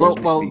and Michaels.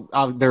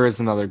 There is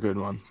another good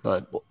one,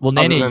 but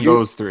Nanny,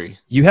 those three.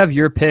 You have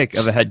your pick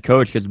of a head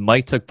coach because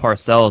Mike took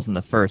Parcells in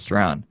the first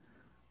round.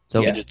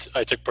 So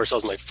I took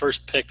Parcells my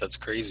first pick. That's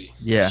crazy.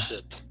 Yeah.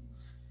 Shit.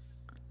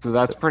 So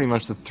that's pretty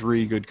much the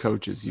three good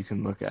coaches you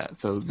can look at.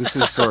 So this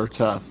is sort of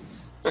tough.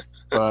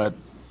 But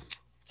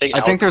I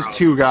think there's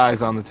two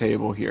guys on the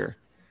table here.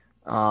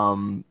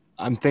 I'm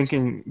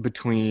thinking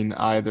between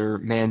either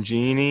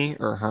Mangini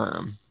or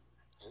Herm.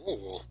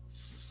 Ooh.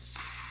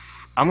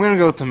 I'm going to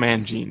go with the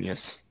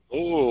Mangenius.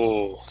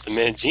 Oh, the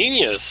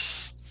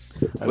Mangenius.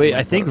 Wait,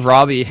 I think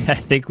Robbie, I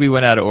think we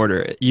went out of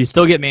order. You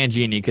still get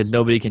Mangini because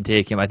nobody can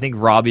take him. I think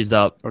Robbie's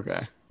up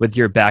with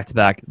your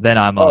back-to-back. Then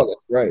I'm up. Oh,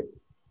 that's right.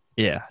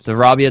 Yeah, so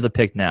Robbie has a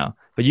pick now.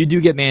 But you do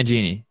get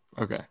Mangini.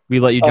 Okay. We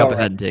let you jump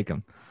ahead and take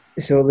him.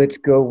 So let's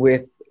go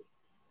with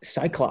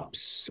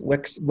Cyclops,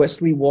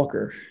 Wesley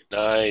Walker.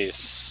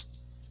 Nice.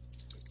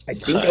 I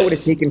think I would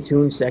have taken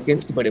Toon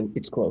second, but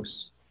it's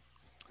close.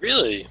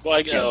 Really?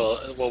 Well,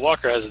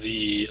 Walker has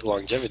the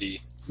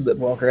longevity.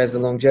 Walker has the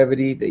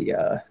longevity,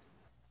 the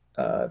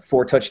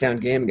 4-touchdown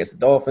game against the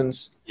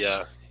Dolphins.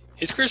 Yeah.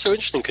 His career's so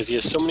interesting because he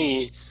has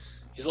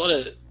a lot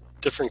of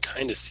different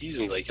kind of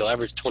seasons. Like he'll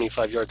average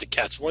 25 yards a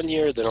catch one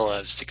year, then he'll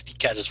have 60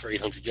 catches for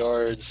 800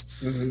 yards.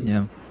 Mm-hmm.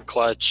 Yeah.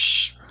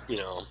 Clutch,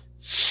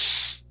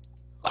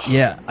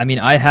 Yeah, I mean,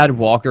 I had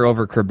Walker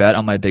over Corbett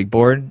on my big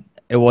board.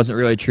 It wasn't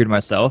really true to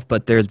myself,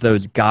 but there's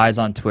those guys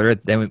on Twitter,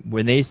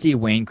 when they see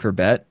Wayne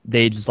Corbett,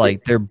 they just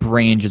their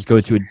brain just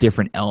goes to a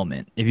different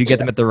element if you get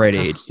them at the right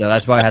age. So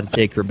that's why I had to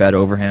take Corbett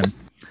over him.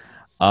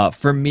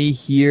 For me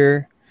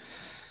here,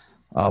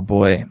 oh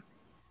boy.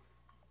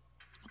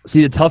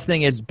 See, the tough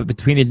thing is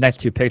between these next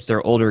two picks,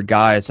 they're older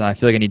guys, and I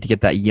feel like I need to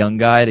get that young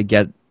guy to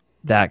get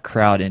that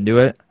crowd into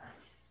it.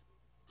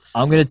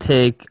 I'm going to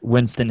take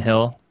Winston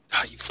Hill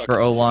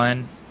for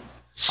O-line.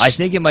 I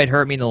think it might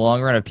hurt me in the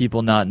long run of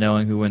people not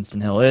knowing who Winston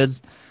Hill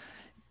is.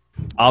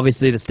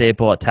 Obviously, the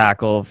staple at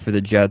tackle for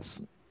the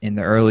Jets in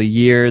the early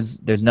years.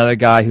 There's another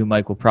guy who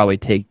Mike will probably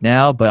take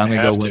now, but I'm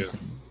going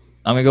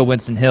to go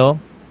Winston Hill.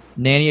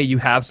 Nania, you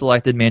have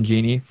selected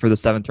Mangini for the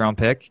 7th round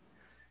pick.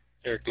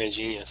 Eric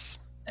Mangenius.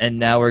 And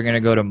now we're going to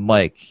go to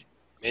Mike.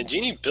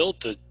 Mangini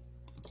built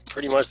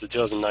pretty much the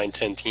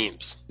 2009-10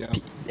 teams. Yeah.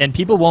 And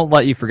people won't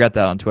let you forget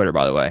that on Twitter,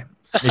 by the way.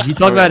 If you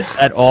talk about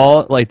at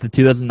all, like the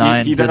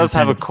 2009, he does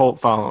have a cult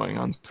following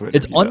on Twitter.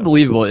 It's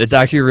unbelievable. It's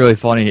actually really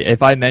funny.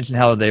 If I mention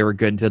how they were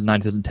good in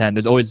 2009, 2010,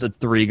 there's always the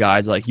three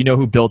guys like, you know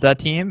who built that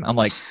team? I'm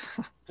like,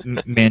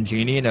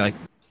 Mangini, and they're like,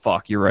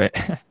 fuck, you're right.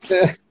 And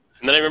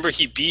then I remember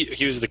he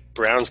was the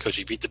Browns coach.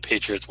 He beat the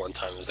Patriots one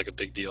time. It was like a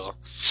big deal.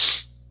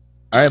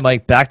 All right,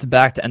 Mike,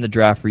 back-to-back to end the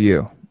draft for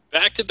you.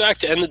 Back-to-back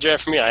to end the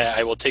draft for me.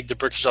 I will take the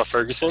Brickishaw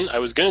Ferguson. I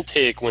was going to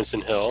take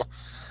Winston Hill.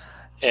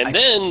 And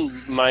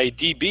then my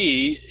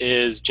DB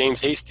is James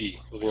Hasty.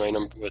 Will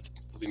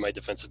be my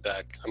defensive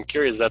back. I'm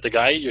curious, is that the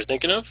guy you're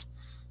thinking of,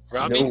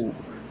 Robbie?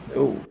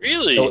 No.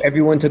 Really? So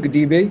everyone took a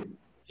DB?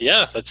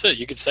 Yeah, that's it.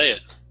 You could say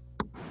it.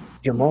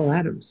 Jamal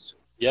Adams.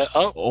 Yeah.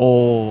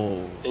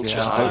 Oh.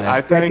 Interesting. Yeah,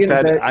 I think he's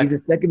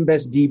the second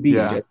best DB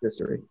in Jets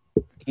history.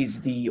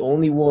 He's the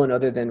only one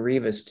other than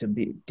Revis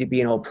to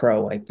be an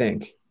All-Pro, I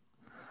think.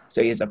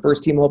 So he has a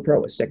first-team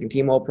All-Pro, a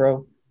second-team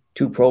All-Pro,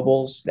 2 Pro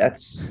Bowls.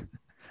 That's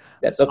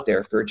up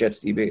there for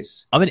Jets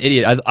DBs. I'm an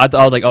idiot. I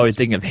was like, he's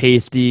thinking of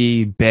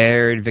Hasty,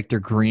 Baird, Victor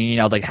Green.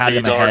 I was like, had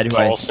him in my head.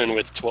 Paulson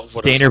with 12.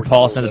 Daner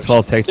Paulson had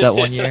 12 picks that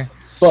one year.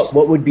 But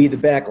what would be the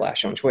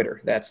backlash on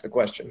Twitter? That's the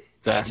question.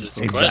 That's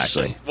the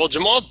question. Well,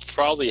 Jamal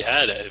probably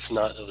had it, if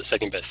not the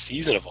second best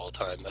season of all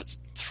time. That's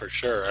for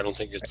sure. I don't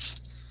think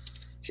it's.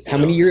 How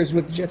many years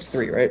with the Jets?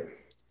 3, right?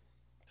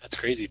 That's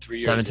crazy. 3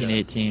 years. 17,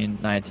 18,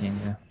 19,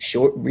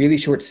 yeah. Really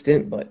short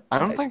stint, but. I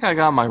don't think I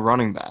got my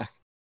running back.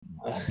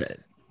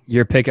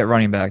 Your pick at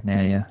running back,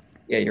 Nania.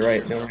 Yeah, you're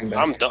right. No running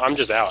back. I'm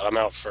just out. I'm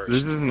out first.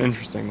 This is an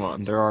interesting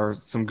one. There are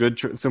some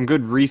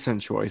good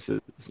recent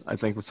choices, I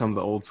think, with some of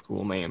the old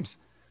school names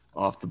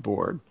off the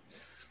board.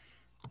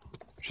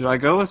 Should I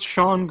go with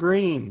Sean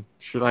Green?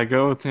 Should I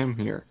go with him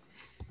here?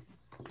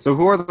 So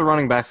who are the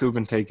running backs who've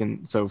been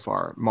taken so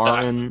far?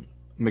 Martin,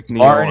 McNeil.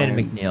 Martin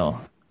and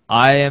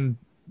McNeil.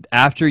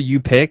 After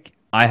you pick,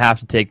 I have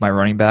to take my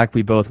running back.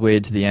 We both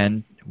waited to the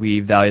end. We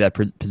value that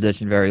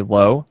position very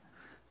low.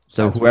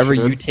 So whoever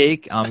you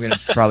take, I'm going to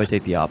probably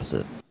take the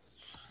opposite.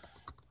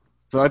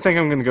 So I think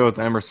I'm going to go with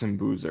Emerson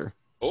Boozer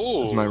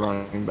as my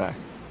running back.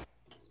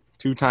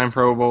 2-time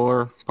Pro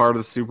Bowler, part of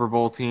the Super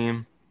Bowl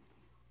team,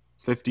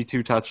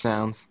 52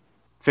 touchdowns,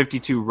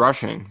 52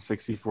 rushing,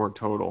 64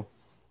 total.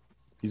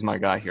 He's my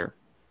guy here.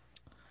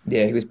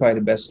 Yeah, he was probably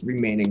the best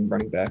remaining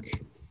running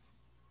back.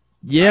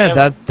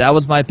 Yeah, that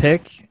was my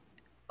pick.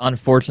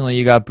 Unfortunately,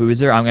 you got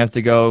Boozer. I'm going to have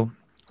to go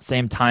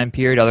same time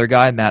period, other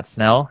guy, Matt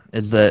Snell,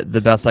 is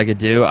the best I could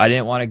do. I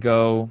didn't want to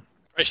go.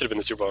 I should have been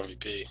the Super Bowl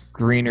MVP.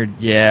 Green or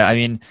I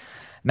mean,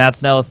 Matt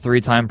Snell,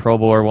 3-time Pro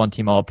Bowler,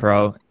 1-team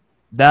All-Pro.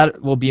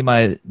 That will be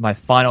my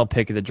final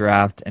pick of the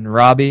draft. And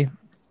Robbie,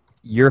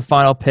 your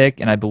final pick,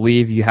 and I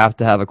believe you have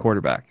to have a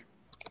quarterback.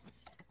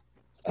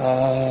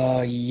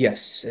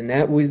 Yes, and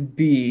that would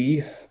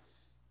be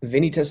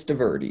Vinny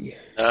Testaverde.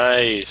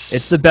 Nice.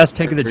 It's the best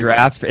pick of the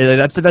draft.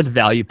 That's the best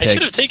value pick. I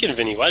should have taken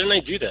Vinny. Why didn't I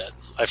do that?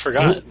 I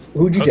forgot.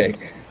 Who'd you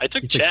take? I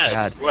took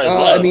Chad.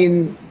 I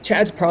mean,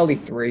 Chad's probably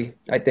 3,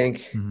 I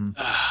think. Mm-hmm.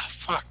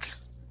 Fuck.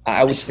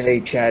 I would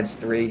say Chad's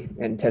 3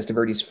 and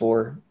Testaverde's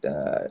 4.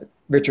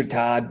 Richard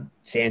Todd,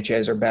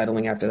 Sanchez are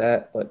battling after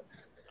that, but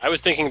I was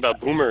thinking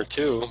about Boomer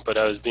too, but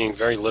I was being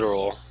very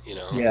literal.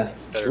 Yeah,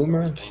 better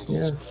Boomer, the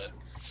Bengals. yeah. But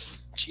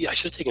gee, I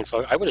should have taken.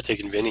 I would have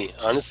taken Vinny.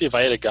 Honestly, if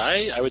I had a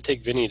guy, I would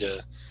take Vinny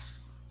to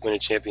win a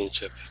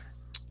championship.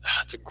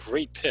 It's a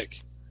great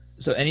pick.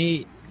 So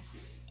any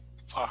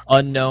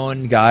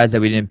unknown guys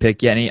that we didn't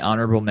pick yet? Any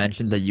honorable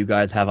mentions that you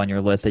guys have on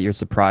your list that you're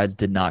surprised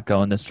did not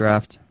go in this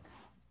draft?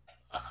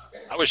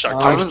 I was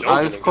shocked.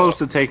 I was close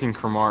to taking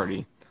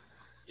Cromartie.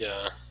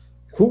 Yeah.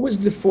 Who was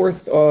the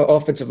 4th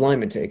offensive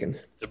lineman taken?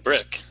 The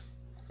Brick.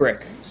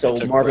 So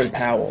Marvin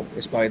Powell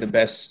is probably the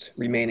best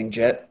remaining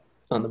Jet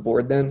on the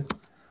board then.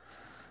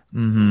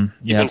 Mm-hmm.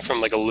 Yeah. Even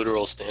from like a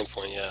literal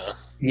standpoint, yeah.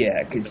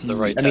 Yeah, because the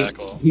right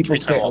tackle. People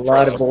say a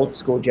lot of old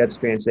school Jets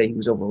fans say he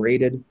was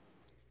overrated,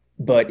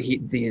 but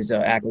these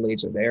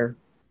accolades are there.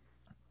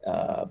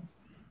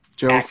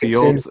 Joe Atkinson.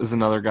 Fields is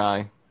another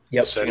guy.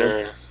 Yep.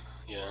 Center.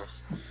 Yeah.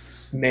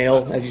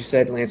 Mail, as you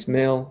said, Lance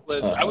Mail.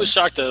 I was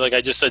shocked that, like I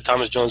just said,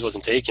 Thomas Jones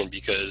wasn't taken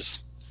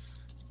because,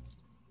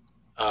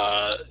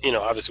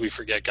 obviously we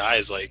forget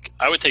guys. Like,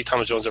 I would take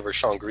Thomas Jones over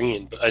Sean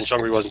Green, and Sean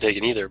Green wasn't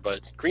taken either.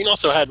 But Green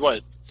also had,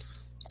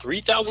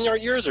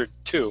 3,000-yard years or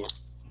 2?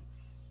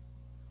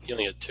 He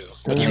only had 2.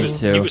 But he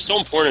was so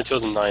important in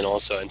 2009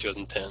 also, and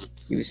 2010.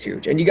 He was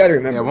huge. And you got to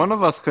remember. Yeah, one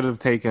of us could have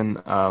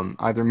taken,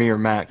 either me or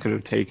Matt could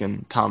have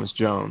taken Thomas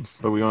Jones,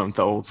 but we went with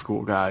the old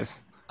school guys.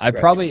 And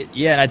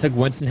I took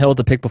Winston Hill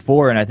to pick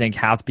before, and I think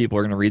half the people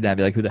are going to read that and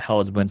be like, who the hell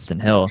is Winston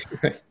Hill?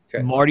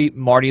 Right.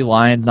 Marty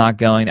Lyon's not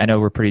going. I know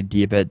we're pretty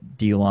deep at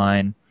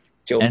D-line.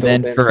 And Philbin.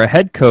 then for a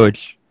head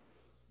coach,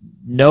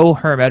 no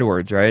Herm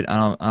Edwards, right?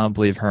 I don't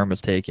believe Herm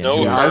was taken.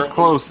 No, I was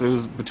close. It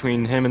was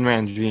between him and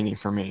Mangini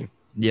for me.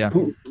 Yeah.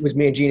 Who was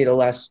Mangini the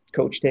last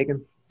coach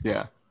taken?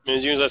 Yeah.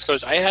 Mangini's last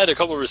coach. I had a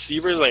couple of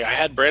receivers. Like, I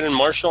had Brandon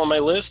Marshall on my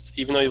list,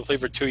 even though he played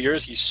for 2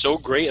 years. He's so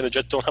great, and the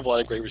Jets don't have a lot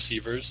of great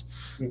receivers.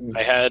 Mm-hmm.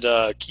 I had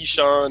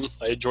Keyshawn.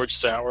 I had George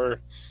Sauer.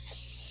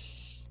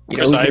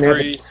 Chris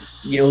Ivory.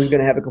 You know who's going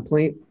to have a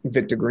complaint?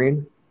 Victor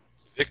Green.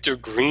 Victor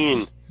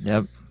Green.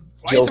 Yep.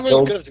 Why is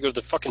everyone going to have to go to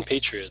the fucking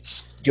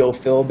Patriots? Joe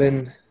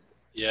Philbin.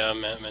 Yeah,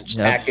 Matt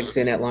mentioned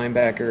Atkinson at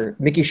linebacker.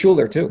 Mickey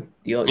Schuler, too.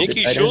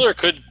 Mickey Schuler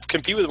could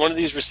compete with one of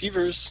these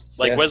receivers,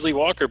 like Wesley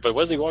Walker, but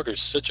Wesley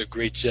Walker's such a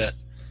great Jet.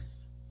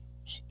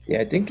 Yeah,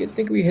 I think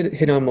we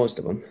hit on most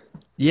of them.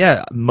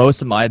 Yeah,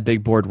 most of my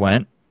big board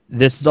went.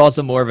 This is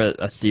also more of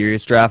a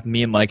serious draft.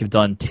 Me and Mike have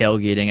done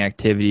tailgating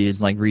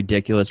activities, like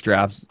ridiculous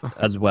drafts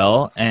as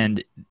well.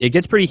 And it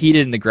gets pretty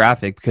heated in the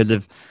graphic because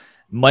if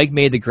Mike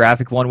made the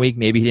graphic one week,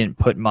 maybe he didn't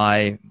put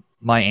my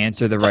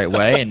answer the right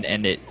way,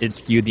 and it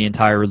skewed the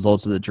entire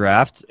results of the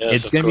draft.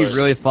 Yes, it's going to be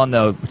really fun,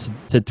 though,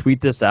 to tweet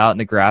this out in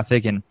the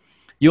graphic, and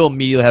you'll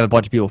immediately have a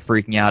bunch of people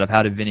freaking out of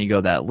how did Vinny go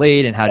that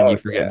late, and how did you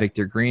forget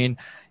Victor Green.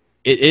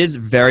 It is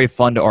very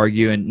fun to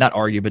argue, and not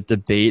argue, but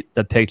debate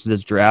the picks of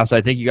this draft. So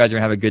I think you guys are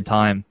going to have a good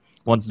time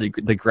once the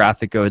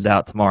graphic goes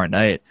out tomorrow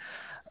night.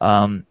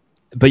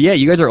 But yeah,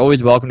 you guys are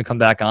always welcome to come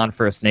back on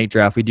for a snake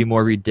draft. We do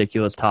more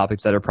ridiculous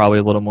topics that are probably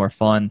a little more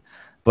fun.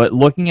 But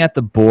looking at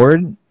the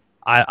board,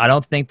 I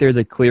don't think there's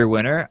a clear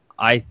winner.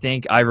 I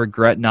think I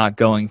regret not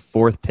going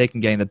 4th pick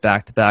and getting the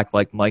back-to-back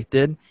like Mike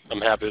did.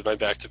 I'm happy with my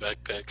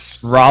back-to-back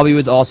picks. Robbie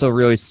was also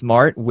really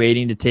smart,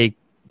 waiting to take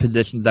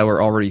positions that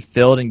were already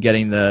filled and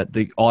getting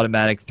the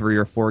automatic 3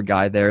 or 4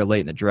 guy there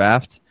late in the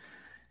draft.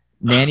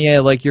 Manny, I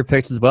like your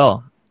picks as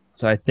well.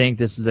 So I think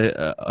this is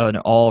an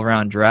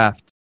all-around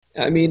draft.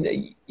 I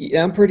mean,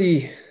 I'm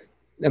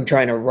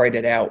trying to write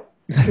it out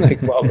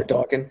like while we're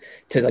talking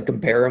to like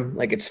compare them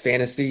like it's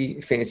fantasy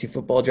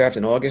football draft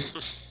in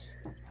August.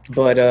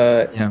 But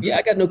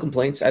I got no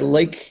complaints. And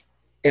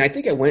I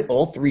think I went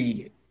all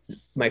 3.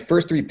 My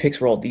first 3 picks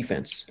were all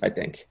defense, I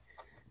think.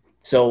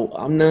 So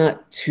I'm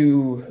not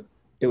too.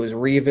 It was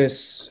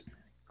Revis,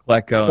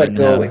 Klecko,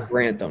 and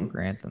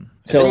Grantham.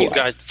 So then you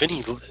got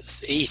Vinny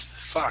 8th.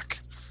 Fuck.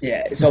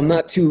 Yeah, so I'm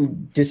not too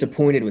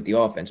disappointed with the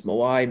offense.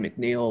 Moai,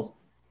 McNeil,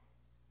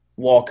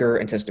 Walker,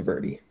 and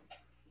Testaverde.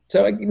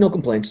 So no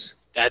complaints.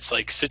 That's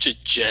like such a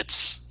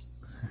Jets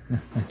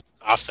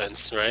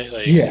offense, right?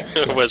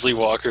 Like Wesley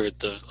Walker with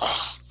the.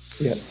 Oh.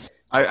 Yeah.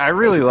 I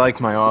really like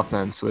my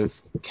offense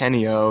with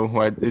Kenny O,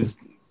 who is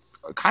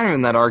kind of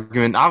in that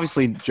argument.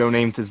 Obviously, Joe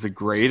Namath is the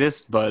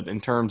greatest, but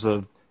in terms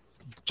of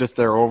just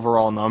their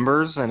overall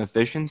numbers and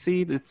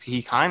efficiency,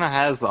 he kind of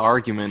has the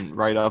argument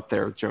right up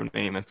there with Joe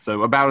Namath.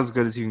 So about as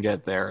good as you can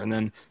get there. And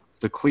then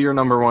the clear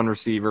number one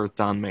receiver with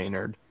Don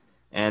Maynard.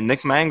 And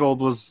Nick Mangold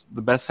was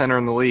the best center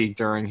in the league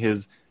during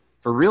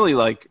for really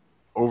like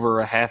over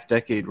a half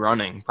decade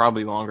running,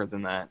 probably longer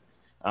than that.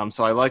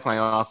 So I like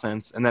my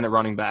offense. And then at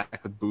running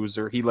back with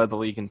Boozer, he led the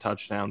league in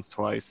touchdowns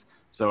twice.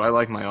 So I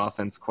like my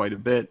offense quite a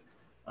bit.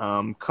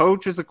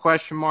 Coach is a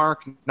question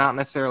mark. Not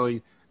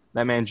necessarily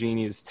that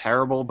Mangini is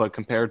terrible, but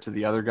compared to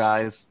the other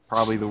guys,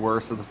 probably the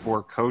worst of the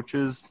four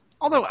coaches.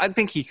 Although I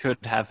think he could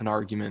have an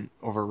argument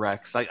over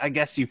Rex. I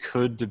guess you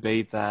could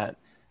debate that.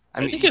 I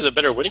think he has a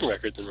better winning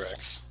record than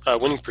Rex.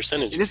 Winning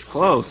percentage. It is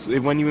close.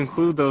 When you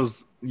include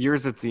those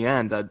years at the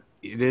end,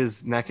 it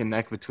is neck and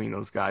neck between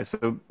those guys.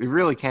 So it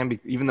really can be,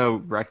 even though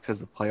Rex has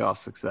the playoff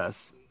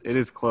success, it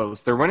is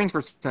close. Their winning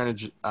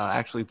percentage,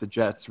 actually, the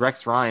Jets,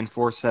 Rex Ryan,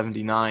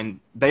 479.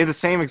 They have the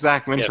same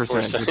exact win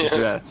percentage with the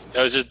Jets.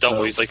 That was just double.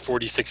 So, he's like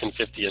 46 and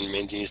 50, and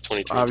Mangini's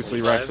 22. Obviously,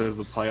 25. Rex has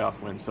the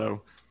playoff win.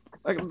 So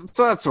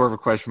that's sort of a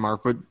question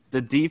mark. But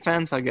the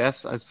defense, I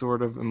guess, I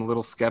sort of am a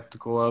little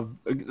skeptical of.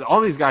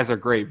 All these guys are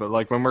great, but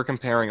like when we're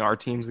comparing our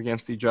teams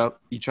against each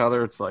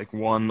other, it's like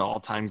one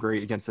all-time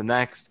great against the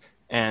next.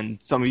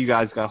 And some of you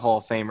guys got Hall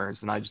of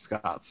Famers, and I just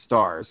got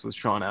stars with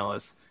Sean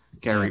Ellis,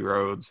 Gary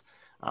Rhodes,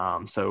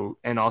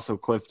 and also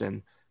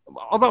Clifton.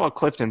 Although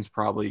Clifton's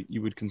probably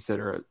you would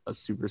consider a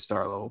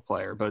superstar level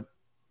player, but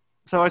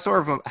so I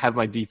sort of have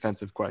my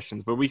defensive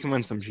questions, but we can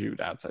win some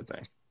shootouts, I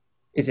think.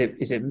 Is it?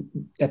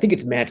 I think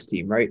it's Matt's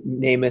team, right?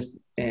 Namath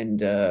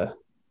and Matt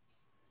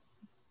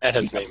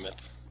has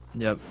Namath.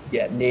 Yep.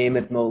 Yeah,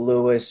 Namath, Mo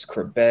Lewis,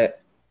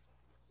 Corbett.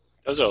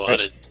 Those are a lot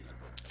of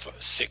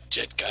sick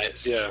Jet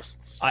guys. Yeah.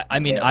 I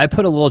mean, I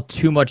put a little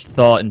too much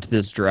thought into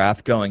this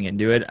draft going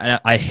into it.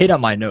 I hit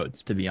on my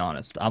notes, to be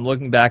honest. I'm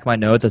looking back at my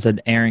notes. I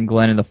said Aaron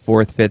Glenn in the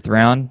 4th, 5th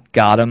round.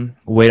 Got him.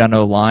 Wait on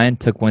O-line.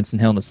 Took Winston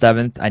Hill in the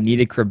 7th. I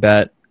needed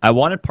Corbett. I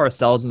wanted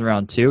Parcells in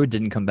round 2. It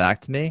didn't come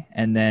back to me.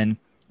 And then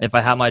if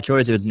I had my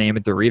choice, it was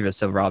Namath or Revis,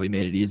 so Robbie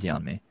made it easy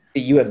on me.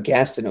 You have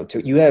Gastineau,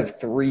 too. You have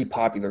 3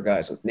 popular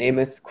guys with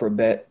Namath,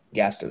 Corbett,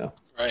 Gastineau.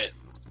 Right.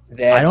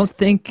 I don't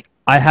think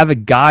I have a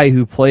guy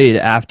who played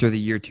after the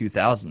year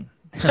 2000.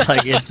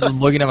 Like, it's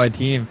looking at my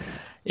team,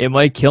 it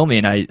might kill me,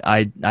 and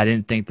I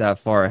didn't think that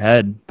far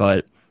ahead.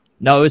 But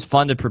no, it was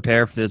fun to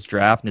prepare for this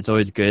draft, and it's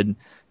always good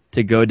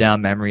to go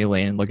down memory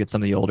lane and look at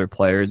some of the older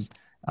players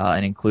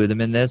and include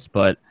them in this.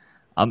 But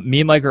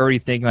me and Mike are already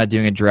thinking about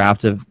doing a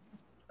draft of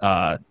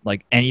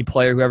like any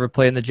player who ever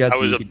played in the Jets.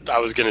 I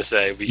was gonna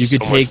say you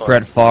could take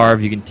Brett Favre,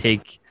 you can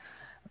take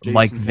Jason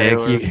Mike Vick,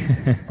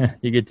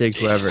 you could take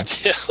whoever.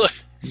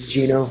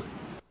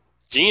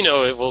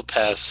 Gino, it will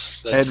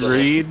pass. That's,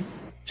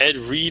 Ed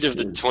Reed of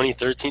the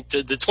 2013,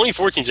 the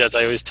 2014 Jets.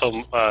 I always tell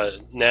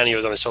Nanny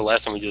was on the show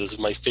last time we did this. Is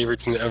my favorite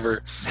team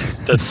ever.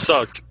 That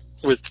sucked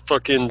with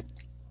fucking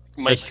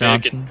Mike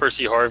Vick and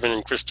Percy Harvin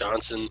and Chris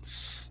Johnson.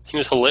 The team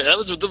was hilarious. That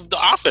was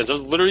the offense. That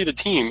was literally the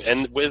team,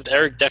 and with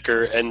Eric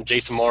Decker and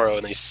Jason Morrow,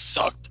 and they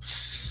sucked.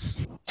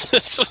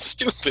 It's so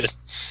stupid.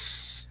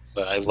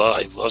 But I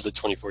love the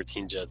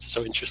 2014 Jets. It's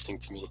so interesting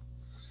to me.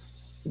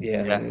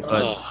 Yeah.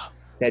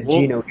 That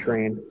Geno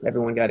train,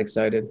 everyone got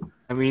excited.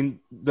 I mean,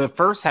 the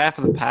first half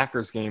of the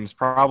Packers game is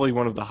probably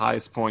one of the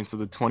highest points of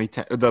the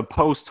 2010, or the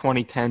post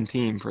 2010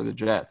 team for the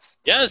Jets.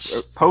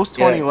 Yes. Post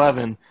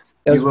 2011,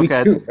 you look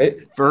at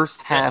right?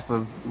 first half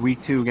of week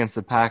 2 against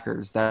the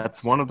Packers.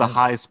 That's one of the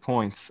highest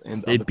points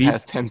in the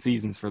past 10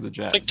 seasons for the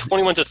Jets. It's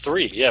like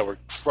 21-3. Yeah, we're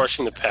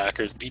crushing the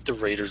Packers. Beat the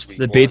Raiders week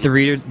 1.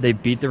 They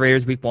beat the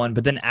Raiders week 1.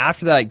 But then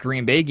after that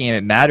Green Bay game,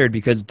 it mattered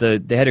because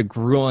they had a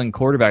grueling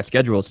quarterback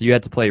schedule. So you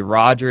had to play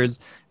Rodgers.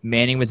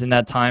 Manning was in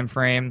that time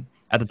frame.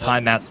 At the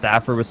time, Matt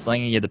Stafford was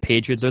slinging. You had the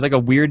Patriots. There was like a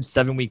weird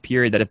 7-week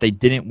period that if they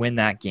didn't win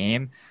that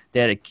game, they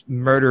had a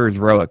murderer's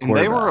row at quarterback. And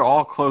they were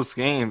all close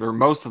games, or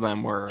most of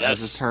them were,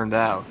 as it turned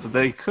out. So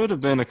they could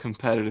have been a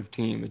competitive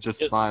team. It just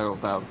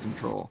spiraled out of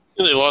control.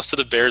 They lost to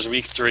the Bears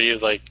week 3,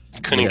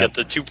 couldn't get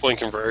the 2-point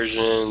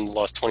conversion,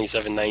 lost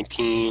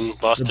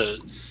 27-19, lost to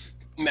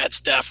Matt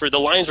Stafford. The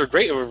Lions were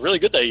great. They were really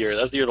good that year.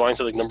 That was the year the Lions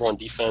had number 1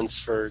 defense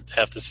for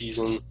half the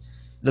season.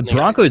 The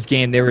Broncos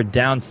game, they were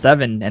down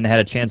 7 and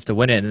had a chance to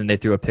win it, and then they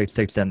threw a pick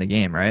 6 to end the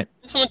game, right?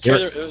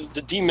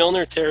 Did D.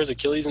 Milner tear his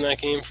Achilles in that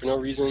game for no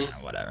reason?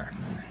 Whatever.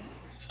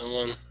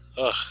 Someone.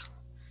 Ugh.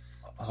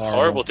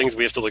 Horrible things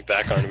we have to look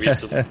back on. We have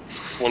to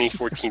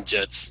 2014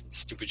 Jets.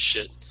 Stupid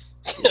shit.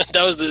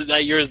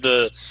 That year's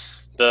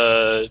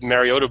the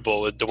Mariota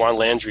Bowl with DeJuan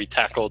Landry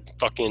tackled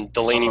fucking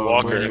Delaney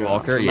Walker.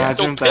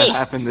 Imagine if that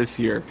happened this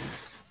year.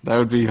 That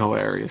would be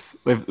hilarious.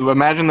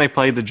 Imagine they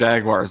played the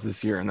Jaguars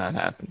this year and that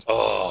happened.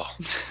 Oh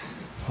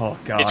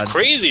God! It's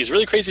crazy. It's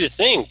really crazy to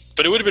think.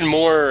 But it would have been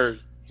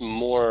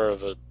more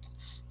of a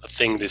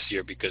thing this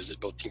year because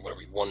both teams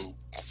won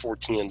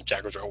 14 and the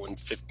Jaguars were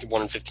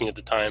 1-15 at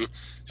the time.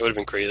 It would have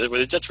been crazy.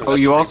 The Jets were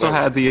you also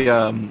had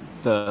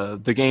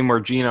the game where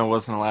Geno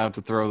wasn't allowed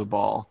to throw the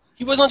ball.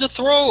 He wasn't allowed to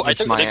throw. I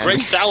took the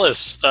Greg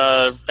Salas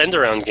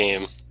end-around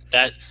game.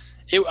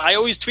 I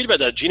always tweet about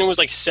that. Geno was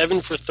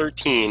 7 for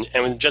 13,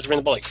 and when the Jets ran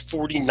the ball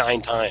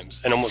 49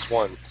 times and almost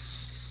won.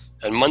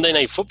 And Monday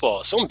Night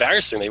Football, so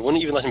embarrassing. They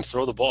wouldn't even let him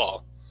throw the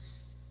ball.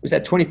 Was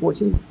that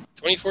 2014?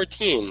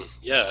 2014,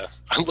 yeah.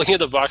 I'm looking at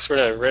the box score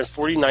now. I ran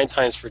 49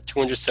 times for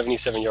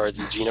 277 yards,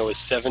 and Geno was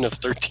 7 of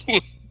 13.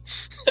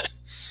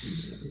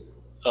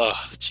 Oh,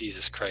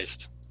 Jesus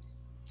Christ.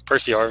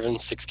 Percy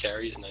Harvin, 6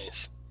 carries,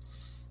 nice.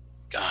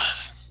 God.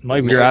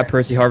 Mike, we were at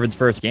Percy Harvin's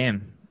first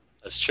game.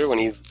 That's true, when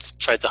he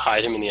tried to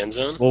hide him in the end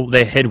zone. Well,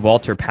 they hid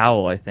Walter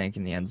Powell, I think,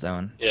 in the end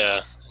zone.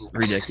 Yeah.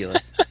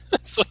 Ridiculous.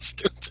 So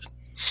stupid.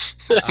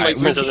 Right,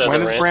 when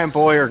is Brant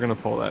Boyer going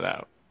to pull that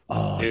out?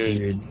 Oh,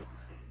 dude.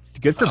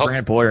 Good for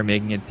Brant Boyer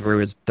making it through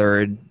his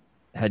third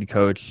head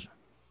coach.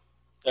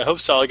 I hope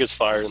Saleh gets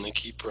fired and they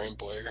keep Brant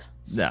Boyer.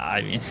 Nah,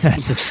 I mean,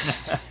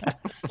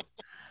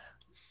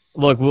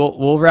 look,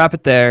 we'll wrap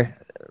it there.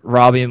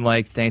 Robbie and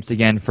Mike, thanks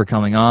again for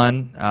coming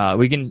on.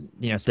 We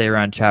can stay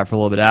around and chat for a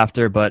little bit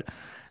after, but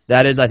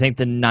that is, I think,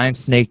 the 9th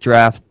snake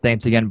draft.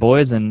 Thanks again,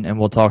 boys, and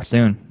we'll talk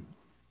soon.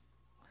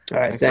 All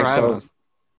right, thanks, fellas.